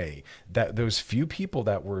same way. That those few people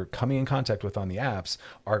that we're coming in contact with on the apps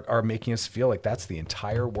are making us feel like that's the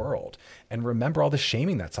entire world. And remember all the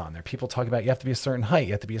shaming that's on there. People talk about you have to be a certain height,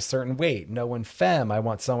 you have to be a certain weight, no one femme. I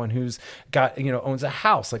want someone who's got, owns a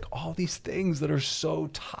house. Like all these things that are so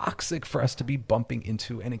toxic for us to be bumping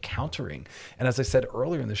into and encountering. And as I said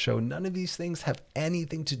earlier in the show, none of these things have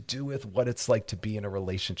anything to do with what it's like to be in a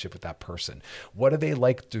relationship with that person. What are they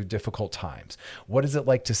like through difficult times? What is it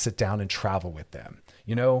like to sit down and travel with them?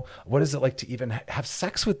 What is it like to even have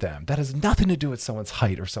sex with them? That has nothing to do with someone's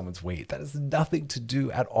height or someone's weight. That has nothing to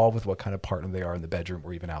do at all with what kind of partner they are in the bedroom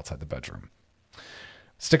or even outside the bedroom.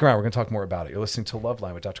 Stick around. We're going to talk more about it. You're listening to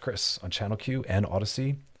Loveline with Dr. Chris on Channel Q and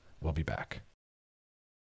Odyssey. We'll be back.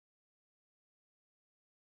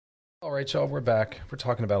 All right, y'all, we're back. We're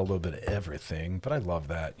talking about a little bit of everything, but I love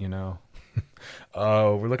that,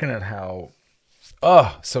 We're looking at how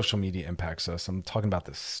Social media impacts us. I'm talking about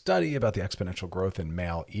this study about the exponential growth in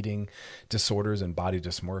male eating disorders and body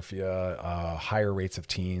dysmorphia, higher rates of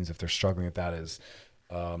teens, if they're struggling with that, is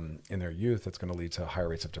in their youth, it's going to lead to higher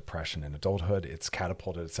rates of depression in adulthood. It's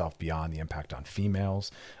catapulted itself beyond the impact on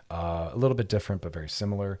females. A little bit different, but very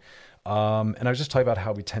similar. And I was just talking about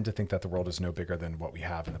how we tend to think that the world is no bigger than what we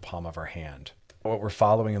have in the palm of our hand. What we're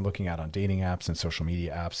following and looking at on dating apps and social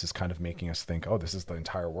media apps is kind of making us think, oh, this is the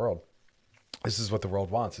entire world. This is what the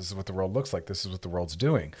world wants. This is what the world looks like. This is what the world's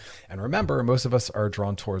doing. And remember, most of us are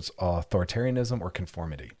drawn towards authoritarianism or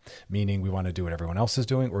conformity, meaning we want to do what everyone else is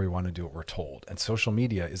doing or we want to do what we're told. And social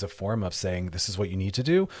media is a form of saying this is what you need to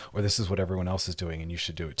do or this is what everyone else is doing and you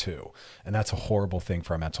should do it too. And that's a horrible thing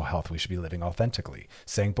for our mental health. We should be living authentically,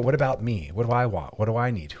 saying, but what about me? What do I want? What do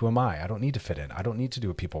I need? Who am I? I don't need to fit in. I don't need to do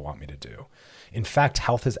what people want me to do. In fact,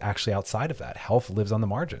 health is actually outside of that. Health lives on the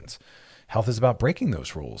margins. Health is about breaking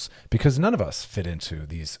those rules because none of us fit into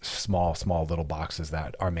these small little boxes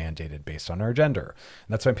that are mandated based on our gender.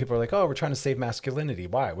 And that's when people are like, oh, we're trying to save masculinity.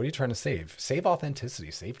 Why? What are you trying to save? Save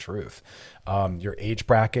authenticity, save truth. Your age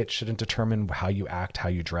bracket shouldn't determine how you act, how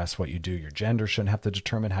you dress, what you do. Your gender shouldn't have to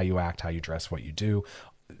determine how you act, how you dress, what you do.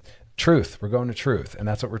 Truth, we're going to truth. And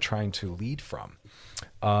that's what we're trying to lead from.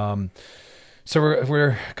 So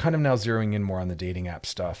we're kind of now zeroing in more on the dating app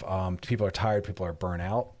stuff. People are tired. People are burnt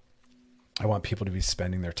out. I want people to be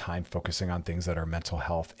spending their time focusing on things that are mental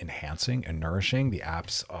health enhancing and nourishing. The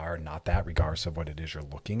apps are not that, regardless of what it is you're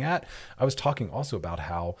looking at. I was talking also about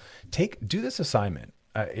how do this assignment.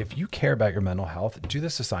 If you care about your mental health, do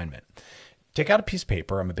this assignment. Take out a piece of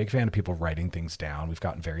paper. I'm a big fan of people writing things down. We've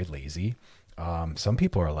gotten very lazy. Some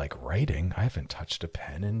people are like, writing? I haven't touched a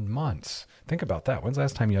pen in months. Think about that. When's the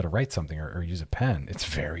last time you had to write something or use a pen? It's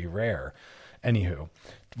very rare. Anywho,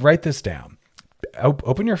 write this down.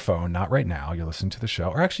 Open your phone, not right now. You're listening to the show.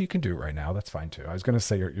 Or actually, you can do it right now. That's fine too. I was going to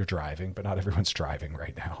say you're driving, but not everyone's driving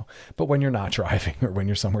right now. But when you're not driving or when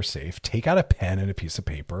you're somewhere safe, take out a pen and a piece of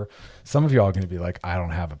paper. Some of y'all are going to be like, I don't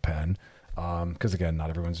have a pen. Because again, not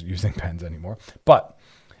everyone's using pens anymore. But,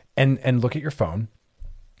 and look at your phone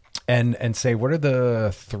and say, what are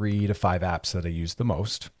the 3 to 5 apps that I use the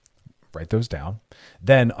most? Write those down.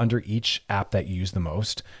 Then under each app that you use the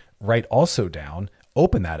most, write also down,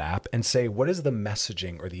 open that app and say, what is the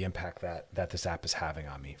messaging or the impact that this app is having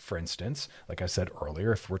on me? For instance, like I said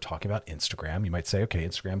earlier, if we're talking about Instagram, you might say, okay,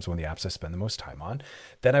 Instagram's one of the apps I spend the most time on.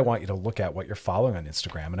 Then I want you to look at what you're following on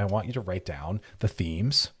Instagram and I want you to write down the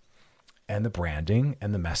themes and the branding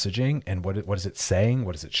and the messaging and what is it saying?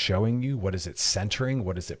 What is it showing you? What is it centering?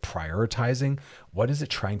 What is it prioritizing? What is it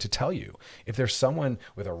trying to tell you? If there's someone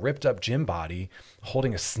with a ripped up gym body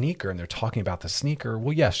holding a sneaker and they're talking about the sneaker,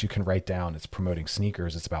 well, yes, you can write down it's promoting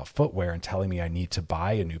sneakers. It's about footwear and telling me I need to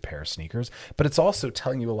buy a new pair of sneakers, but it's also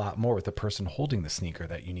telling you a lot more with the person holding the sneaker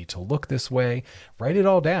that you need to look this way. Write it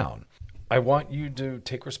all down. I want you to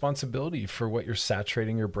take responsibility for what you're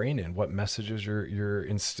saturating your brain in, what messages you're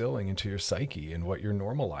instilling into your psyche and what you're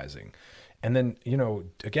normalizing. And then,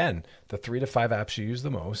 again, the 3 to 5 apps you use the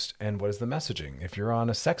most and what is the messaging? If you're on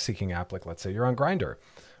a sex seeking app, like let's say you're on Grindr,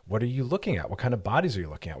 what are you looking at? What kind of bodies are you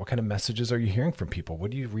looking at? What kind of messages are you hearing from people?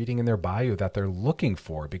 What are you reading in their bio that they're looking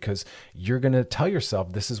for? Because you're going to tell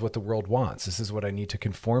yourself, this is what the world wants. This is what I need to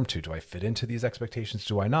conform to. Do I fit into these expectations?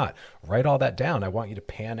 Do I not? Write all that down. I want you to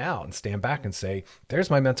pan out and stand back and say, there's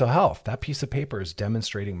my mental health. That piece of paper is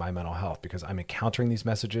demonstrating my mental health because I'm encountering these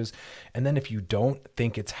messages. And then if you don't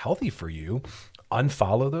think it's healthy for you,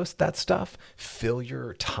 unfollow that stuff. Fill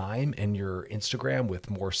your time and your Instagram with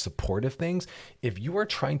more supportive things. If you are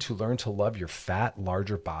trying to learn to love your fat,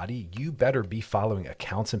 larger body, you better be following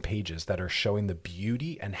accounts and pages that are showing the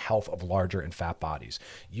beauty and health of larger and fat bodies.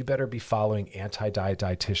 You better be following anti-diet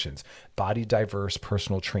dietitians, body diverse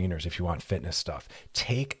personal trainers if you want fitness stuff.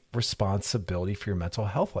 Take responsibility for your mental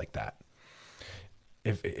health like that.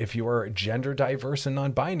 If you are gender diverse and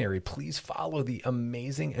non-binary, please follow the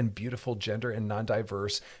amazing and beautiful gender and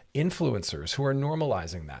non-diverse influencers who are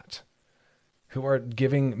normalizing that, who are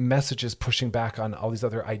giving messages, pushing back on all these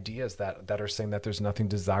other ideas that are saying that there's nothing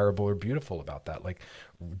desirable or beautiful about that. Like,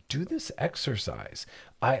 do this exercise.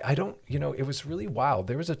 I don't, it was really wild.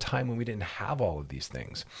 There was a time when we didn't have all of these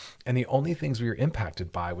things. And the only things we were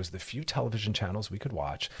impacted by was the few television channels we could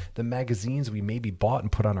watch, the magazines we maybe bought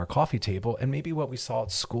and put on our coffee table, and maybe what we saw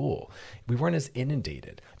at school. We weren't as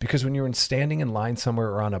inundated because when you were standing in line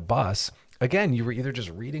somewhere or on a bus, again, you were either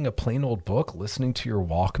just reading a plain old book, listening to your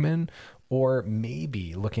Walkman, or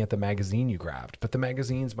maybe looking at the magazine you grabbed. But the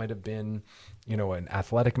magazines might have been, an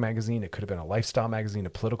athletic magazine. It could have been a lifestyle magazine, a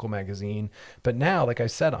political magazine. But now, like I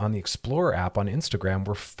said, on the Explorer app on Instagram,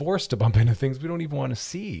 we're forced to bump into things we don't even want to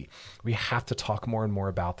see. We have to talk more and more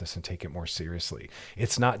about this and take it more seriously.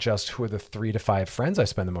 It's not just who are the 3 to 5 friends I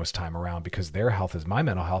spend the most time around because their health is my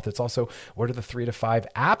mental health. It's also what are the 3 to 5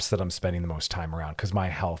 apps that I'm spending the most time around because my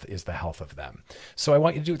health is the health of them. So I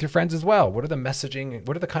want you to do it with your friends as well. What are the messaging?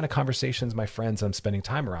 What are the kind of conversations my friends I'm spending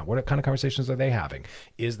time around? What kind of conversations are they having?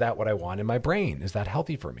 Is that what I want in my brain? Is that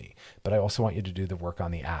healthy for me? But I also want you to do the work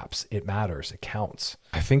on the apps. It matters. It counts.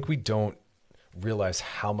 I think we don't realize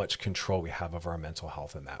how much control we have of our mental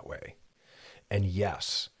health in that way. And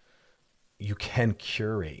yes, you can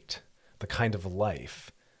curate the kind of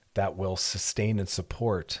life that will sustain and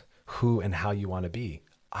support who and how you want to be.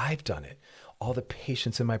 I've done it. All the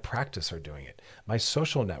patients in my practice are doing it. My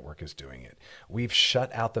social network is doing it. We've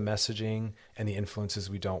shut out the messaging and the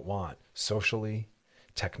influences we don't want socially,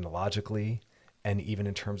 technologically, and even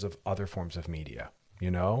in terms of other forms of media.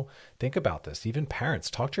 Think about this. Even parents,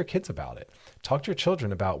 talk to your kids about it. Talk to your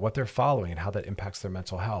children about what they're following and how that impacts their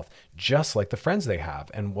mental health, just like the friends they have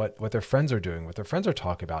and what their friends are doing, what their friends are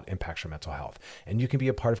talking about impacts your mental health. And you can be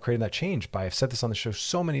a part of creating that change by, I've said this on the show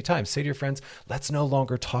so many times, say to your friends, let's no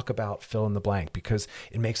longer talk about fill in the blank because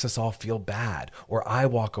it makes us all feel bad, or I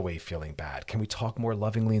walk away feeling bad. Can we talk more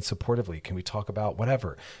lovingly and supportively? Can we talk about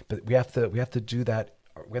whatever? But we have to do that.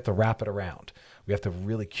 We have to wrap it around. We have to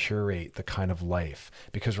really curate the kind of life,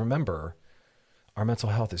 because remember, our mental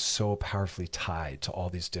health is so powerfully tied to all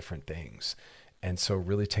these different things. And so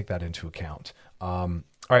really take that into account.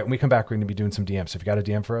 All right, when we come back, we're going to be doing some DMs. So if you got a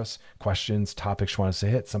DM for us, questions, topics you want us to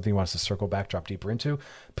hit, something you want us to circle back, drop deeper into,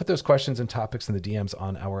 put those questions and topics in the DMs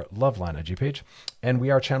on our Loveline IG page. And we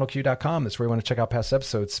are channelq.com. That's where you want to check out past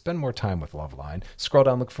episodes, spend more time with Loveline. Scroll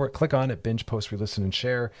down, look for it, click on it, binge, post, re-listen, and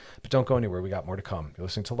share. But don't go anywhere. We got more to come. You're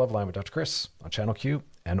listening to Loveline with Dr. Chris on Channel Q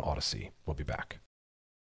and Odyssey. We'll be back.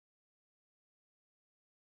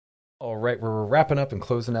 All right, we're wrapping up and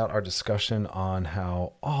closing out our discussion on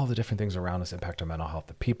how all the different things around us impact our mental health.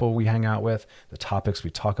 The people we hang out with, the topics we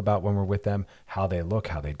talk about when we're with them, how they look,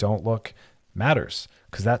 how they don't look, matters,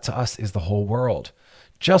 because that to us is the whole world.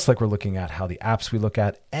 Just like we're looking at how the apps we look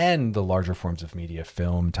at and the larger forms of media,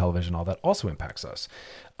 film, television, all that also impacts us.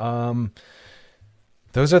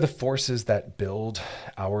 Those are the forces that build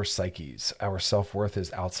our psyches. Our self-worth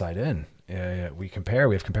is outside in. We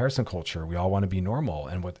have comparison culture. We all want to be normal.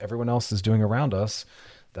 And what everyone else is doing around us,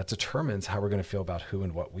 that determines how we're going to feel about who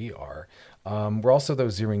and what we are. We're also, though,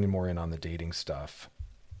 zeroing more in on the dating stuff.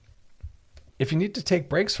 If you need to take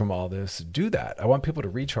breaks from all this, do that. I want people to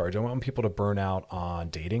recharge. I want people to burn out on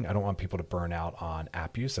dating. I don't want people to burn out on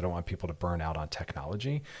app use. I don't want people to burn out on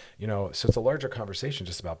technology. So it's a larger conversation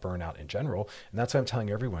just about burnout in general. And that's why I'm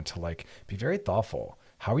telling everyone to be very thoughtful.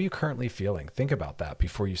 How are you currently feeling? Think about that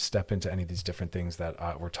before you step into any of these different things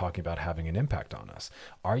that we're talking about having an impact on us.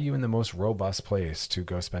 Are you in the most robust place to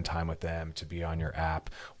go spend time with them, to be on your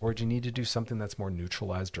app, or do you need to do something that's more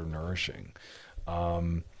neutralized or nourishing?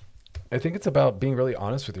 I think it's about being really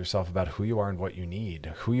honest with yourself about who you are and what you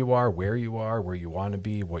need, who you are, where you want to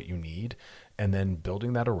be, what you need, and then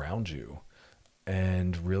building that around you.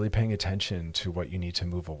 And really paying attention to what you need to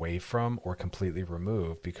move away from or completely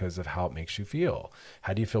remove because of how it makes you feel.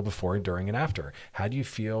 How do you feel before, during, and after? How do you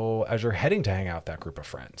feel as you're heading to hang out with that group of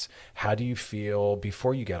friends? How do you feel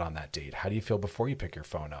before you get on that date? How do you feel before you pick your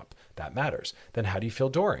phone up? That matters. Then how do you feel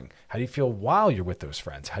during? How do you feel while you're with those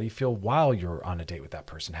friends? How do you feel while you're on a date with that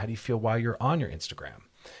person? How do you feel while you're on your Instagram?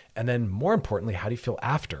 And then more importantly, how do you feel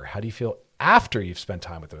after? How do you feel after you've spent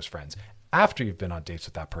time with those friends? After you've been on dates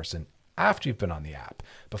with that person? After you've been on the app,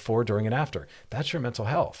 before, during, and after. That's your mental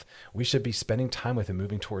health. We should be spending time with and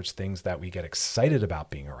moving towards things that we get excited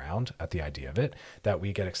about being around at the idea of it, that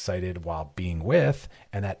we get excited while being with,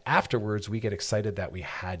 and that afterwards we get excited that we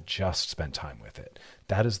had just spent time with it.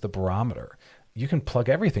 That is the barometer. You can plug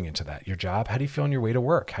everything into that. Your job, how do you feel on your way to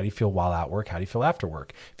work? How do you feel while at work? How do you feel after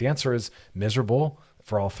work? If the answer is miserable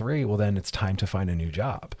for all three, well, then it's time to find a new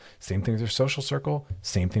job. Same thing with your social circle,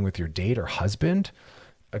 same thing with your date or husband.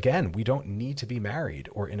 Again, we don't need to be married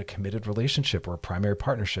or in a committed relationship or a primary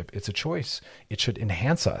partnership. It's a choice. It should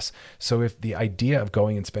enhance us. So if the idea of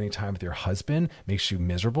going and spending time with your husband makes you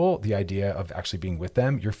miserable, the idea of actually being with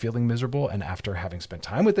them, you're feeling miserable, and after having spent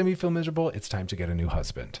time with them, you feel miserable, it's time to get a new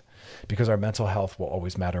husband. Because our mental health will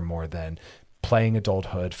always matter more than playing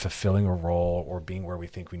adulthood, fulfilling a role, or being where we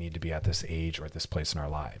think we need to be at this age or at this place in our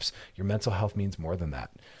lives. Your mental health means more than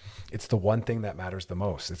that. It's the one thing that matters the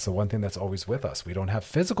most. It's the one thing that's always with us. We don't have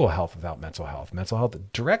physical health without mental health. Mental health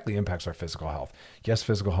directly impacts our physical health. Yes,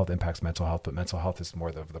 physical health impacts mental health, but mental health is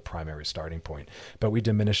more the primary starting point. But we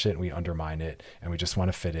diminish it and we undermine it, and we just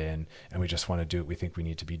want to fit in, and we just want to do what we think we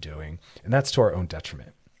need to be doing. And that's to our own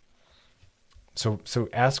detriment. So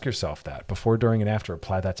ask yourself that before, during, and after.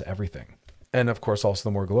 Apply that to everything. And of course, also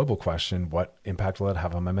the more global question, what impact will it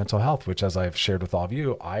have on my mental health? Which, as I've shared with all of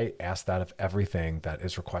you, I ask that of everything that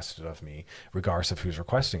is requested of me, regardless of who's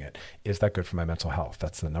requesting it. Is that good for my mental health?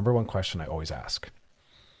 That's the number one question I always ask.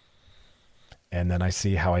 And then I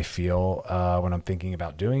see how I feel when I'm thinking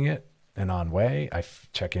about doing it and on way. I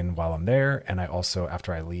check in while I'm there. And I also,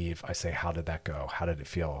 after I leave, I say, how did that go? How did it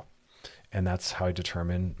feel? And that's how I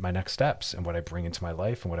determine my next steps and what I bring into my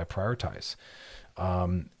life and what I prioritize.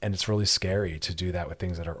 And it's really scary to do that with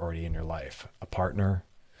things that are already in your life. A partner,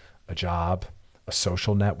 a job, a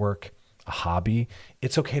social network, a hobby.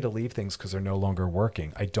 It's okay to leave things because they're no longer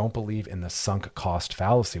working. I don't believe in the sunk cost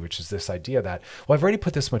fallacy, which is this idea that, well, I've already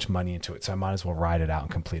put this much money into it, so I might as well ride it out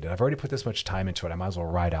and complete it. I've already put this much time into it, I might as well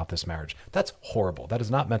ride out this marriage. That's horrible. That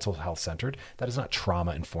is not mental health centered. That is not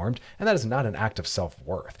trauma informed. And that is not an act of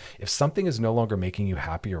self-worth. If something is no longer making you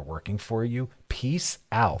happy or working for you, peace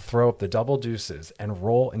out, throw up the double deuces and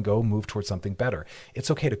roll and go move towards something better. It's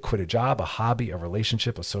okay to quit a job, a hobby, a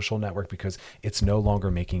relationship, a social network because it's no longer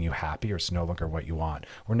making you happy or it's no longer what you want.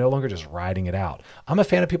 We're no longer just riding it out. I'm a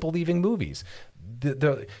fan of people leaving movies.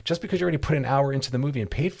 Just because you already put an hour into the movie and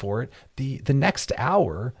paid for it, the next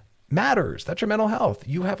hour matters. That's your mental health.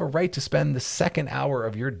 You have a right to spend the second hour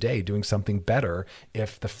of your day doing something better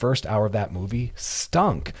if the first hour of that movie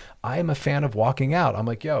stunk. I am a fan of walking out. I'm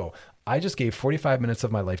like, yo, I just gave 45 minutes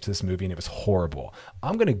of my life to this movie and it was horrible.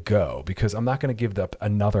 I'm going to go because I'm not going to give up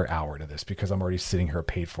another hour to this because I'm already sitting here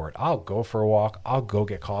paid for it. I'll go for a walk. I'll go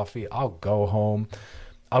get coffee. I'll go home.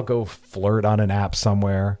 I'll go flirt on an app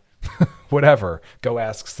somewhere, whatever. Go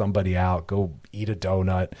ask somebody out, go eat a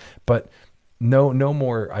donut. But no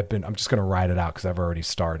more. I'm just going to ride it out because I've already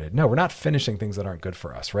started. No, we're not finishing things that aren't good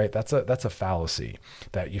for us, right? That's a fallacy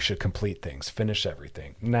that you should complete things, finish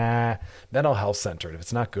everything. Nah, mental health centered. If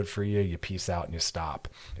it's not good for you, you peace out and you stop.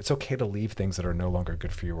 It's okay to leave things that are no longer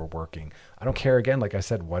good for you or working. I don't care, again, like I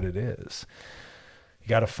said, what it is. You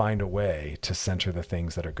got to find a way to center the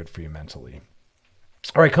things that are good for you mentally.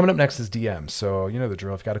 All right, coming up next is DM. So you know the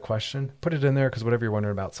drill. If you got a question, put it in there because whatever you're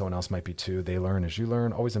wondering about, someone else might be too. They learn as you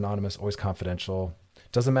learn. Always anonymous, always confidential.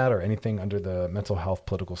 Doesn't matter. Anything under the mental health,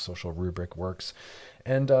 political, social rubric works.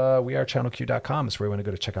 And we are channelq.com. It's where you want to go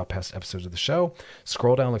to check out past episodes of the show.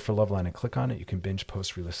 Scroll down, look for Loveline, and click on it. You can binge,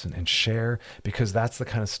 post, re-listen, and share because that's the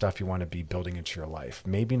kind of stuff you want to be building into your life.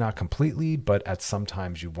 Maybe not completely, but at some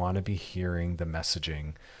times you want to be hearing the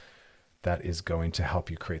messaging that is going to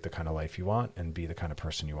help you create the kind of life you want and be the kind of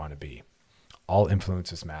person you want to be. All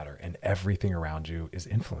influences matter, and everything around you is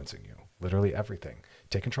influencing you. Literally everything.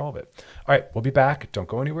 Take control of it. All right, we'll be back. Don't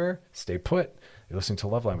go anywhere. Stay put. You're listening to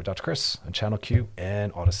Loveline with Dr. Chris on Channel Q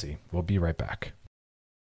and Odyssey. We'll be right back.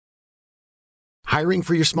 Hiring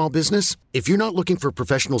for your small business? If you're not looking for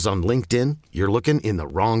professionals on LinkedIn, you're looking in the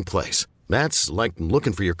wrong place. That's like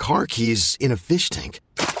looking for your car keys in a fish tank.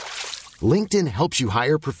 LinkedIn helps you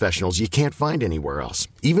hire professionals you can't find anywhere else,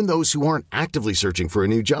 even those who aren't actively searching for a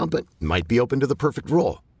new job but might be open to the perfect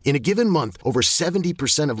role. In a given month, over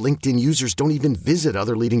 70% of LinkedIn users don't even visit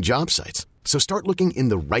other leading job sites. So start looking in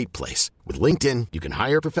the right place. With LinkedIn, you can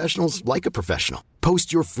hire professionals like a professional.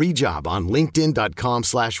 Post your free job on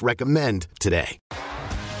linkedin.com/recommend today.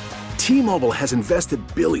 T-Mobile has invested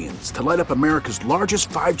billions to light up America's largest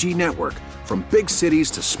 5G network, from big cities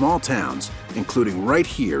to small towns, including right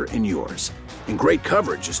here in yours. And great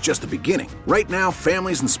coverage is just the beginning. Right now,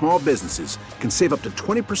 families and small businesses can save up to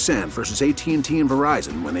 20% versus AT&T and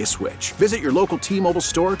Verizon when they switch. Visit your local T-Mobile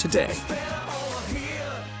store today.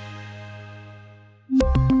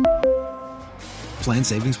 Plan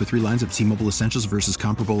savings with 3 lines of T-Mobile Essentials versus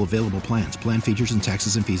comparable available plans. Plan features and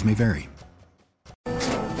taxes and fees may vary.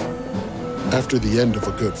 After the end of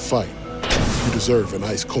a good fight, you deserve an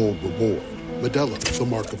ice-cold reward. Modelo, the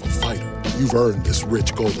mark of a fighter. You've earned this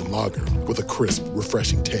rich golden lager with a crisp,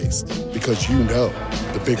 refreshing taste. Because you know,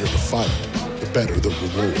 the bigger the fight, the better the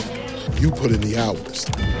reward. You put in the hours,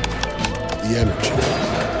 the energy,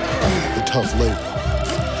 the tough labor.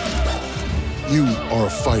 You are a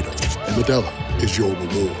fighter, and Modelo is your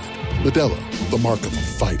reward. Modelo, the mark of a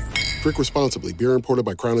fighter. Drink responsibly. Beer imported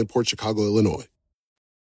by Crown Imports, Chicago, Illinois.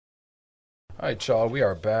 All right, y'all, we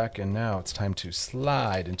are back, and now it's time to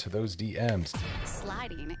slide into those DMs.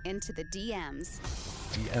 Sliding into the DMs.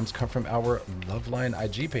 DMs come from our Loveline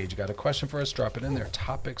IG page. You got a question for us, drop it in there.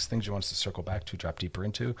 Topics, things you want us to circle back to, drop deeper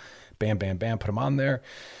into. Bam, bam, bam, put them on there.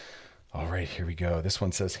 All right, here we go. This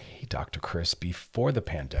one says, hey, Dr. Chris, before the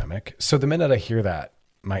pandemic. So the minute I hear that,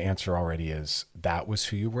 my answer already is that was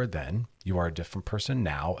who you were then. You are a different person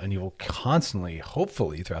now, and you will constantly,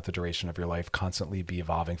 hopefully throughout the duration of your life, constantly be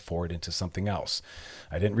evolving forward into something else.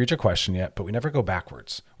 I didn't read your question yet, but we never go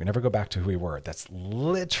backwards. We never go back to who we were. That's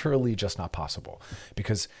literally just not possible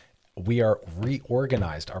because we are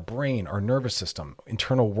reorganized. Our brain, our nervous system,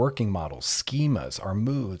 internal working models, schemas, our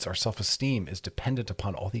moods, our self-esteem is dependent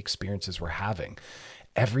upon all the experiences we're having.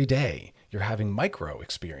 Every day, you're having micro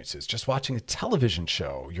experiences. Just watching a television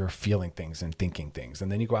show, you're feeling things and thinking things,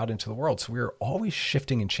 and then you go out into the world. So we're always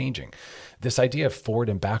shifting and changing. This idea of forward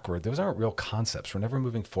and backward, those aren't real concepts. We're never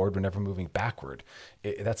moving forward. We're never moving backward.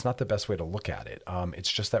 That's not the best way to look at it.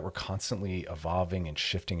 It's just that we're constantly evolving and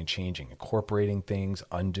shifting and changing, incorporating things,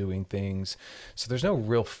 undoing things. So there's no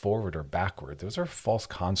real forward or backward. Those are false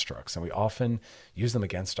constructs, and we often use them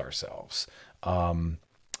against ourselves.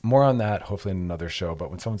 More on that, hopefully in another show. But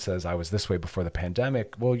when someone says, I was this way before the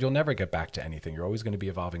pandemic, well, you'll never get back to anything. You're always going to be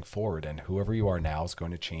evolving forward. And whoever you are now is going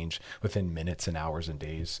to change within minutes and hours and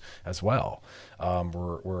days as well.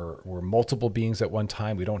 We're multiple beings at one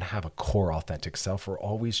time. We don't have a core authentic self. We're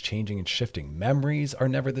always changing and shifting. Memories are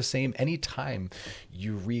never the same. Anytime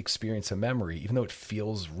you re-experience a memory, even though it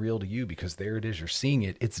feels real to you because there it is, you're seeing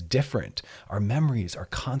it, it's different. Our memories are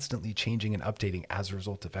constantly changing and updating as a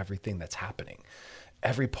result of everything that's happening.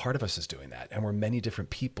 Every part of us is doing that. And we're many different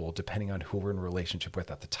people depending on who we're in a relationship with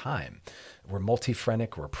at the time. We're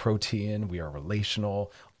multi-phrenic, we're protean, we are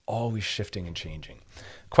relational, always shifting and changing.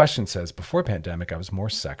 Question says, before pandemic, I was more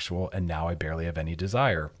sexual and now I barely have any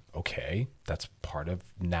desire. Okay, that's part of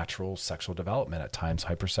natural sexual development. At times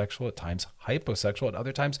hypersexual, at times hyposexual, at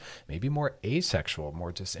other times maybe more asexual,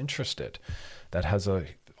 more disinterested. That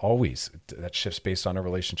shifts based on our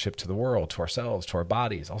relationship to the world, to ourselves, to our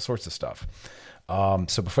bodies, all sorts of stuff.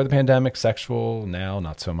 So before the pandemic, sexual, now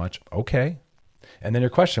not so much. Okay. And then your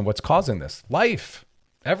question, what's causing this? Life.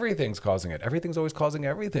 Everything's causing it. Everything's always causing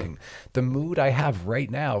everything. The mood I have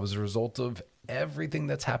right now is a result of everything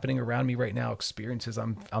that's happening around me right now, experiences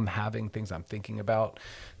I'm having, things I'm thinking about.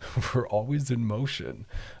 We're always in motion.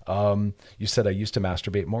 You said I used to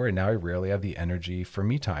masturbate more and now I rarely have the energy for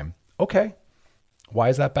me time. Okay. Why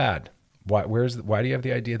is that bad? Why do you have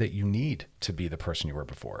the idea that you need to be the person you were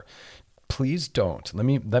before? Please don't. Let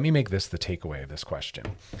me make this the takeaway of this question.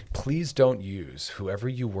 Please don't use whoever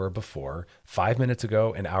you were before, 5 minutes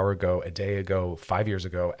ago, an hour ago, a day ago, 5 years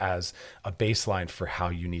ago, as a baseline for how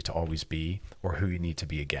you need to always be or who you need to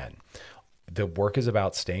be again. The work is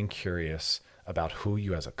about staying curious about who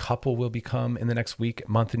you as a couple will become in the next week,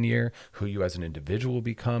 month, and year, who you as an individual will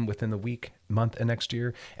become within the week, month, and next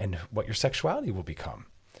year, and what your sexuality will become.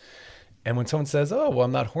 And when someone says, oh, well,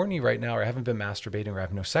 I'm not horny right now, or I haven't been masturbating, or I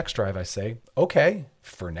have no sex drive, I say, okay,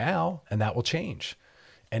 for now, and that will change.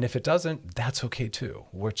 And if it doesn't, that's okay too.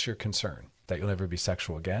 What's your concern? That you'll never be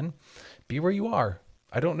sexual again? Be where you are.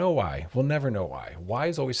 I don't know why. We'll never know why. Why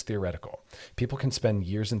is always theoretical. People can spend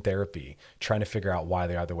years in therapy trying to figure out why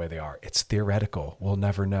they are the way they are. It's theoretical. We'll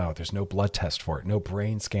never know. There's no blood test for it. No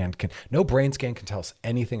brain scan can tell us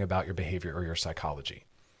anything about your behavior or your psychology.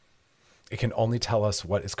 It can only tell us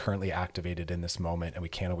what is currently activated in this moment, and we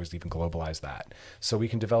can't always even globalize that. So we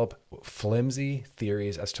can develop flimsy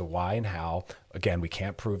theories as to why and how. Again, we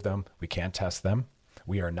can't prove them. We can't test them.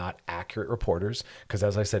 We are not accurate reporters because,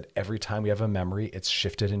 as I said, every time we have a memory, it's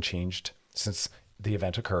shifted and changed since the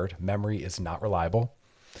event occurred. Memory is not reliable.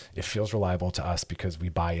 It feels reliable to us because we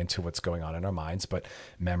buy into what's going on in our minds, but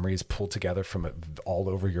memory is pulled together from all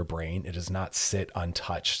over your brain. It does not sit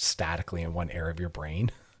untouched statically in one area of your brain.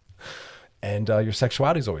 And your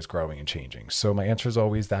sexuality is always growing and changing. So my answer is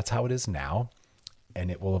always, that's how it is now, and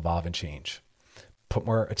it will evolve and change. Put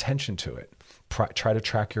more attention to it. Try to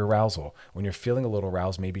track your arousal. When you're feeling a little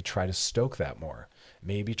aroused, maybe try to stoke that more.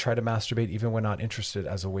 Maybe try to masturbate even when not interested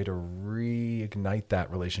as a way to reignite that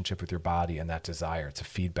relationship with your body and that desire. It's a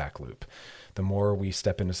feedback loop. The more we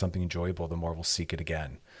step into something enjoyable, the more we'll seek it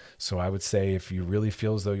again. So I would say if you really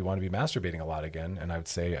feel as though you want to be masturbating a lot again, and I would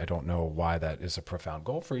say I don't know why that is a profound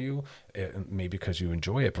goal for you, maybe because you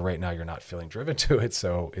enjoy it, but right now you're not feeling driven to it,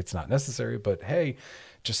 so it's not necessary. But hey,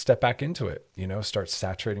 just step back into it, start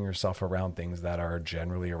saturating yourself around things that are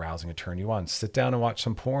generally arousing and turn you on. Sit down and watch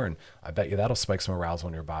some porn. I bet you that'll spike some arousal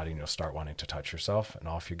in your body and you'll start wanting to touch yourself, and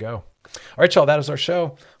off you go. All right, y'all, that is our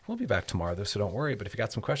show. We'll be back tomorrow though, so don't worry. But if you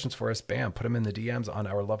got some questions for us, bam, put them in the DMs on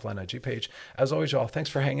our Loveline IG page. As always, y'all, thanks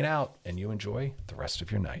for hanging out, and you enjoy the rest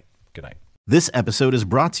of your night. Good night. This episode is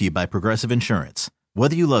brought to you by Progressive Insurance.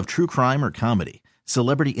 Whether you love true crime or comedy,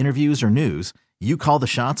 celebrity interviews or news, you call the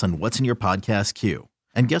shots on what's in your podcast queue.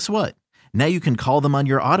 And guess what? Now you can call them on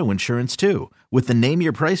your auto insurance too with the Name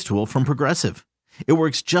Your Price tool from Progressive. It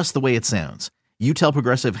works just the way it sounds. You tell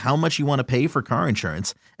Progressive how much you want to pay for car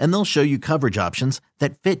insurance, and they'll show you coverage options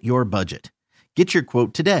that fit your budget. Get your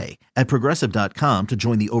quote today at Progressive.com to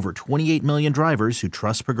join the over 28 million drivers who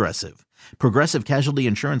trust Progressive. Progressive Casualty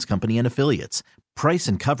Insurance Company and Affiliates. Price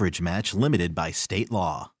and coverage match limited by state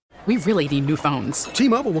law. We really need new phones.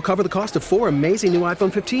 T-Mobile will cover the cost of 4 amazing new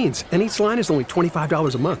iPhone 15s, and each line is only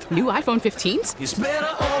 $25 a month. New iPhone 15s? It's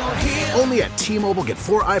better over here. Only at T-Mobile, get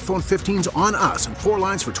 4 iPhone 15s on us and 4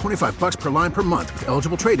 lines for $25 per line per month with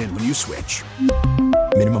eligible trade-in when you switch.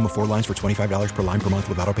 Minimum of 4 lines for $25 per line per month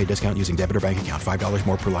with autopay discount using debit or bank account. $5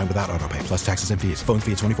 more per line without autopay, plus taxes and fees. Phone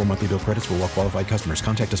fee at 24 monthly bill credits for well-qualified customers.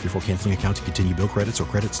 Contact us before canceling account to continue bill credits or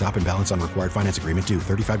credit stop and balance on required finance agreement due.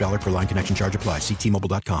 $35 per line connection charge applies. See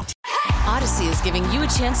T-Mobile.com. Odyssey is giving you a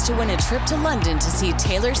chance to win a trip to London to see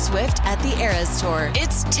Taylor Swift at the Eras Tour.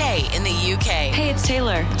 It's Tay in the UK. Hey, it's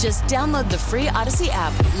Taylor. Just download the free Odyssey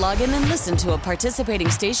app, log in and listen to a participating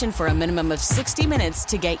station for a minimum of 60 minutes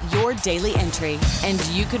to get your daily entry. And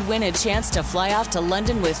you could win a chance to fly off to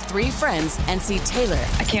London with 3 friends and see Taylor.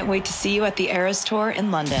 I can't wait to see you at the Eras Tour in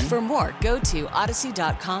London. For more, go to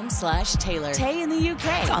odyssey.com/Taylor. Tay in the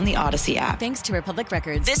UK. It's on the Odyssey app. Thanks to Republic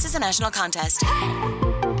Records. This is a national contest.